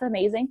 Yes, that's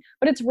amazing.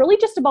 But it's really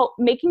just about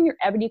making your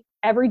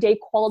everyday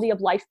quality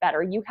of life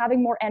better. You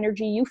having more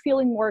energy, you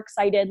feeling more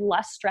excited,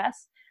 less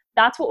stress.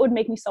 That's what would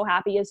make me so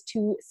happy, is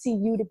to see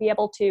you to be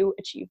able to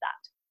achieve that.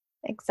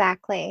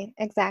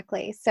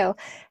 Exactly. So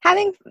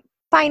having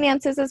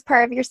finances as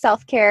part of your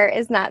self-care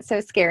is not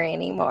so scary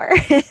anymore.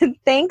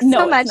 Thanks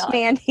so much,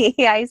 Mandy.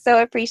 I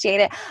so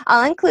appreciate it.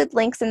 I'll include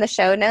links in the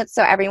show notes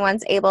so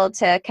everyone's able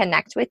to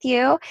connect with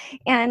you.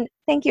 And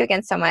thank you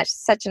again so much.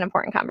 Such an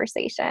important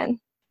conversation.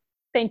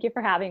 Thank you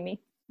for having me.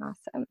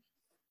 Awesome.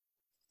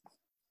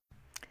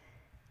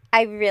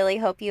 I really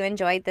hope you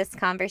enjoyed this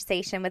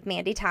conversation with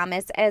Mandy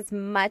Thomas as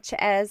much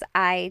as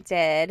I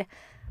did.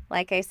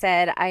 Like I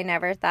said, I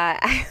never thought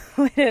I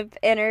would have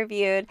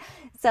interviewed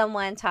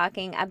someone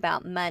talking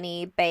about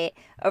money, but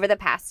over the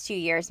past 2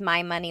 years,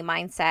 my money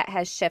mindset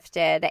has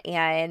shifted,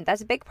 and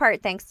that's a big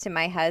part thanks to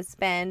my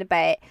husband,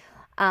 but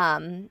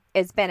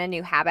it's been a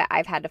new habit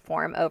I've had to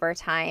form over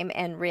time,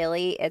 and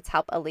really it's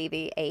helped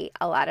alleviate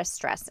a lot of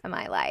stress in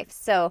my life.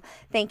 So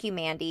thank you,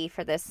 Mandy,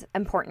 for this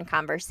important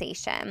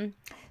conversation.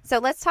 So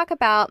let's talk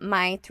about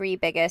my 3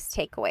 biggest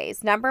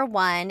takeaways. Number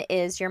 1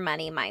 is your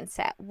money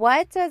mindset.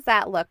 What does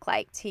that look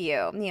like to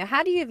you? You know,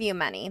 how do you view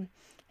money?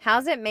 How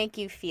does it make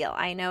you feel?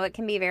 I know it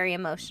can be very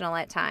emotional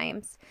at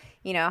times.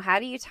 You know, how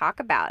do you talk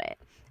about it?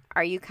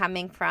 Are you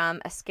coming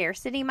from a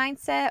scarcity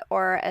mindset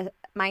or a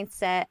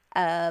mindset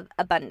of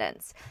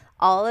abundance?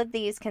 All of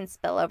these can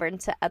spill over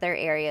into other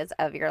areas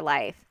of your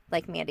life,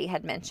 like Mandy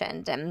had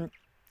mentioned. And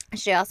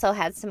She also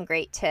had some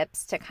great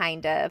tips to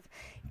kind of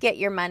get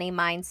your money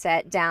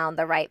mindset down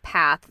the right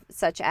path,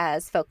 such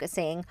as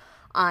focusing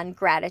on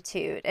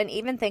gratitude and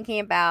even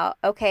thinking about,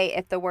 okay,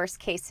 if the worst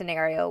case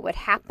scenario would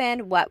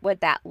happen, what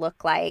would that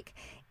look like?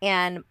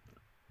 And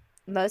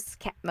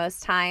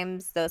most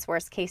times those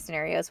worst case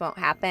scenarios won't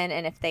happen,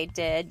 and if they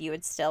did, you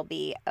would still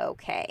be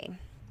okay.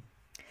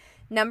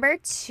 Number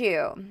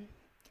 2,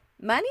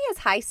 money is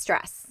high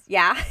stress.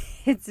 Yeah,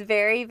 it's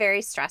very,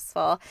 very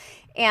stressful,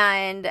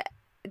 and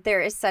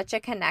there is such a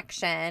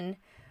connection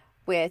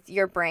with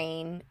your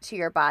brain to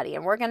your body.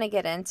 And we're going to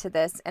get into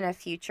this in a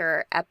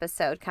future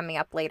episode coming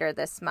up later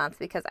this month,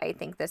 because I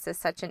think this is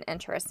such an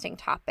interesting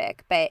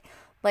topic. But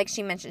like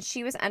she mentioned,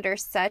 she was under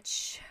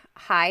such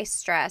high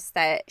stress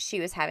that she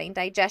was having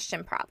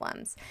digestion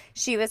problems.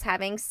 She was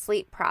having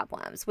sleep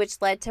problems,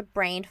 which led to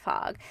brain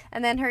fog.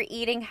 And then her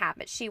eating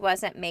habits, she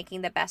wasn't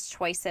making the best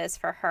choices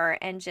for her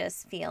and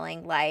just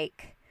feeling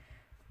like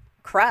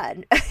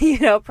crud,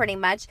 pretty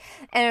much.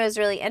 And it was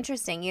really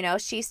interesting.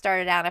 She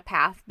started down a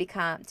path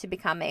to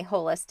become a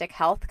holistic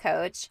health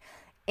coach,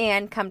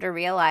 and come to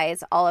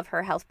realize all of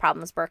her health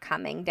problems were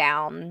coming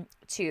down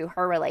to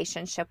her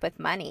relationship with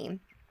money.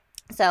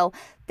 So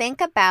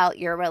think about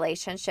your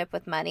relationship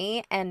with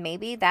money, and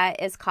maybe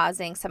that is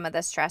causing some of the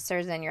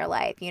stressors in your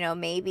life.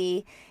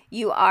 Maybe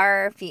you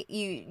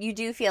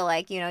do feel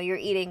like, you're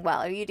eating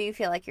well, or you do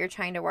feel like you're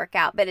trying to work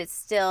out, but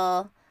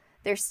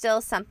there's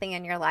still something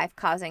in your life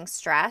causing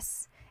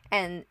stress,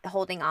 and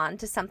holding on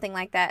to something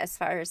like that as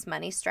far as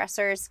money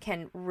stressors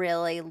can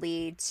really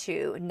lead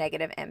to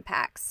negative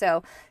impacts.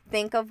 So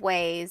think of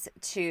ways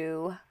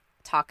to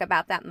talk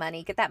about that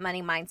money, get that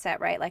money mindset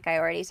right, like I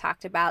already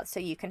talked about,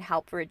 so you can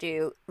help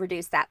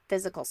reduce that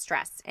physical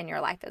stress in your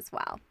life as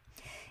well.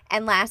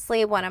 And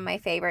lastly, one of my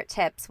favorite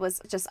tips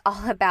was just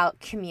all about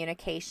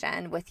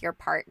communication with your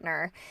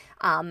partner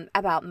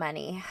about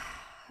money.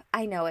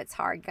 I know it's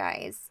hard,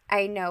 guys.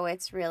 I know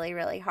it's really,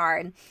 really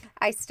hard.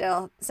 I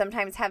still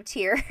sometimes have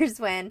tears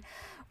when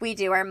we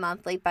do our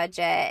monthly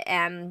budget,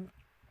 and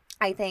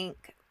I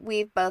think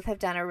we both have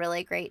done a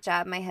really great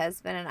job, my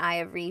husband and I,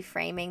 of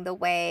reframing the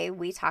way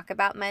we talk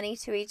about money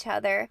to each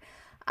other.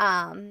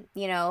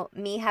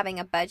 Me having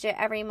a budget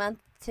every month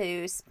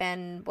to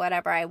spend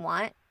whatever I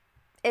want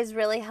is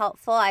really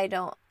helpful. I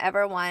don't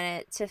ever want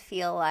it to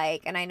feel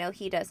like, and I know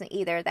he doesn't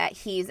either, that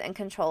he's in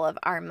control of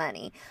our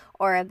money,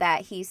 or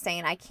that he's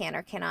saying I can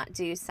or cannot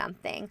do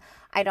something.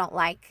 I don't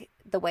like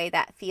the way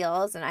that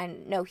feels, and I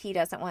know he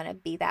doesn't want to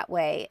be that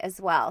way as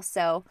well.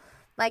 So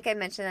like I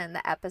mentioned in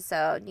the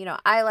episode,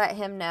 I let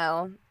him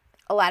know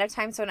a lot of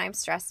times when I'm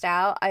stressed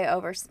out, I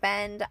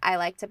overspend. I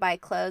like to buy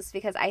clothes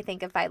because I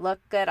think if I look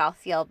good, I'll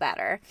feel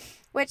better,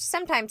 which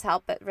sometimes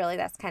help, but really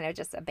that's kind of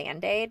just a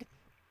Band-Aid.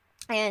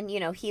 And,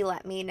 he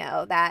let me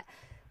know that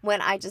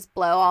when I just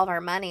blow all of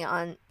our money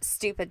on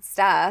stupid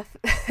stuff,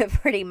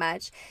 pretty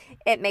much,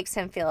 it makes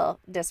him feel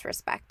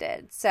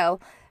disrespected. So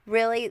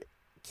really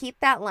keep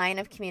that line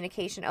of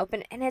communication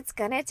open. And it's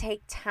going to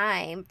take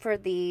time for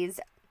these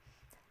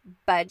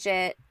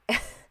budget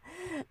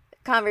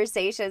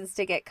conversations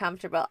to get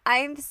comfortable.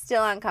 I'm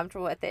still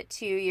uncomfortable with it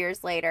 2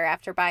 years later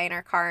after buying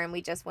our car, and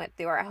we just went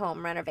through our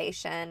home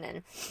renovation.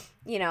 And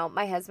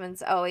my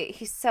husband's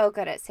he's so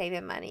good at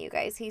saving money, you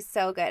guys. He's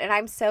so good, and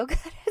I'm so good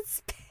at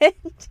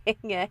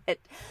spending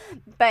it.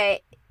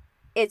 But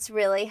it's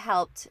really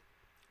helped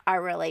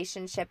our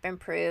relationship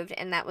improve,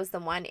 and that was the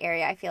one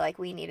area I feel like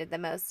we needed the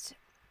most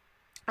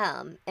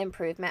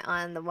improvement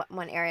on. The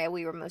one area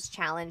we were most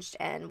challenged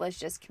in was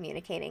just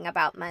communicating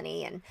about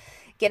money and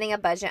getting a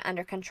budget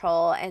under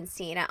control, and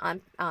seeing it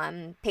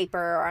on paper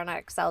or on an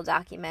Excel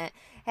document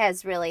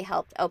has really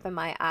helped open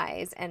my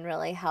eyes and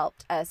really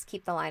helped us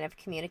keep the line of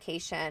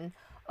communication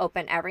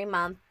open every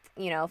month,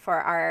 for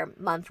our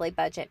monthly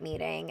budget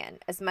meeting. And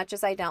as much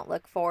as I don't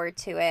look forward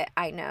to it,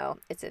 I know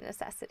it's a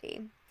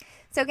necessity.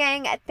 So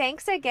gang,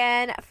 thanks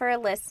again for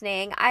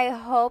listening. I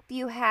hope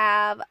you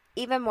have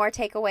even more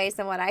takeaways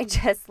than what I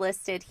just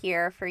listed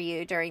here for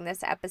you during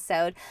this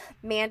episode.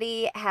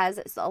 Mandy has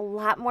a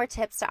lot more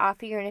tips to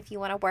offer you, and if you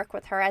want to work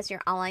with her as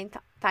your online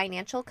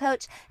financial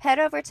coach, head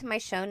over to my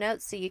show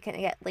notes so you can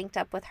get linked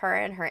up with her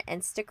and her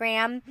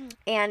Instagram.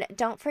 And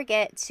don't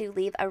forget to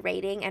leave a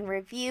rating and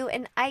review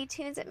in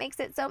iTunes. It makes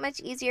it so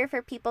much easier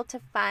for people to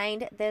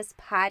find this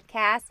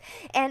podcast.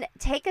 And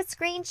take a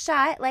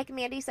screenshot, like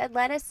Mandy said.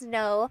 Let us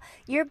know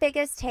your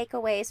biggest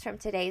takeaways from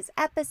today's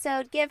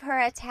episode. Give her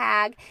a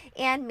tag,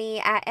 and me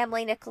at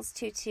Emily Nichols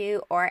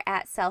 22 or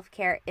at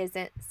Self-Care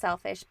Isn't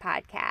Selfish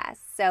Podcast.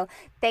 So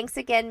thanks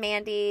again,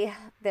 Mandy.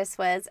 This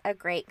was a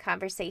great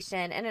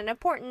conversation and an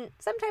important,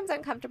 sometimes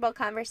uncomfortable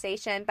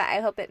conversation, but I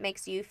hope it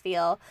makes you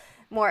feel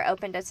more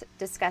open to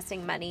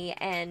discussing money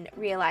and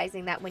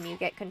realizing that when you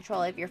get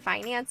control of your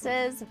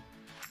finances,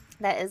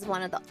 that is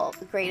one of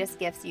the greatest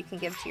gifts you can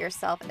give to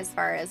yourself as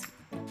far as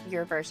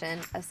your version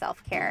of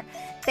self-care.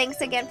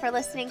 Thanks again for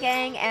listening,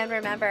 gang, and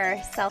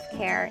remember,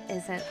 self-care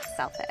isn't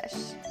selfish.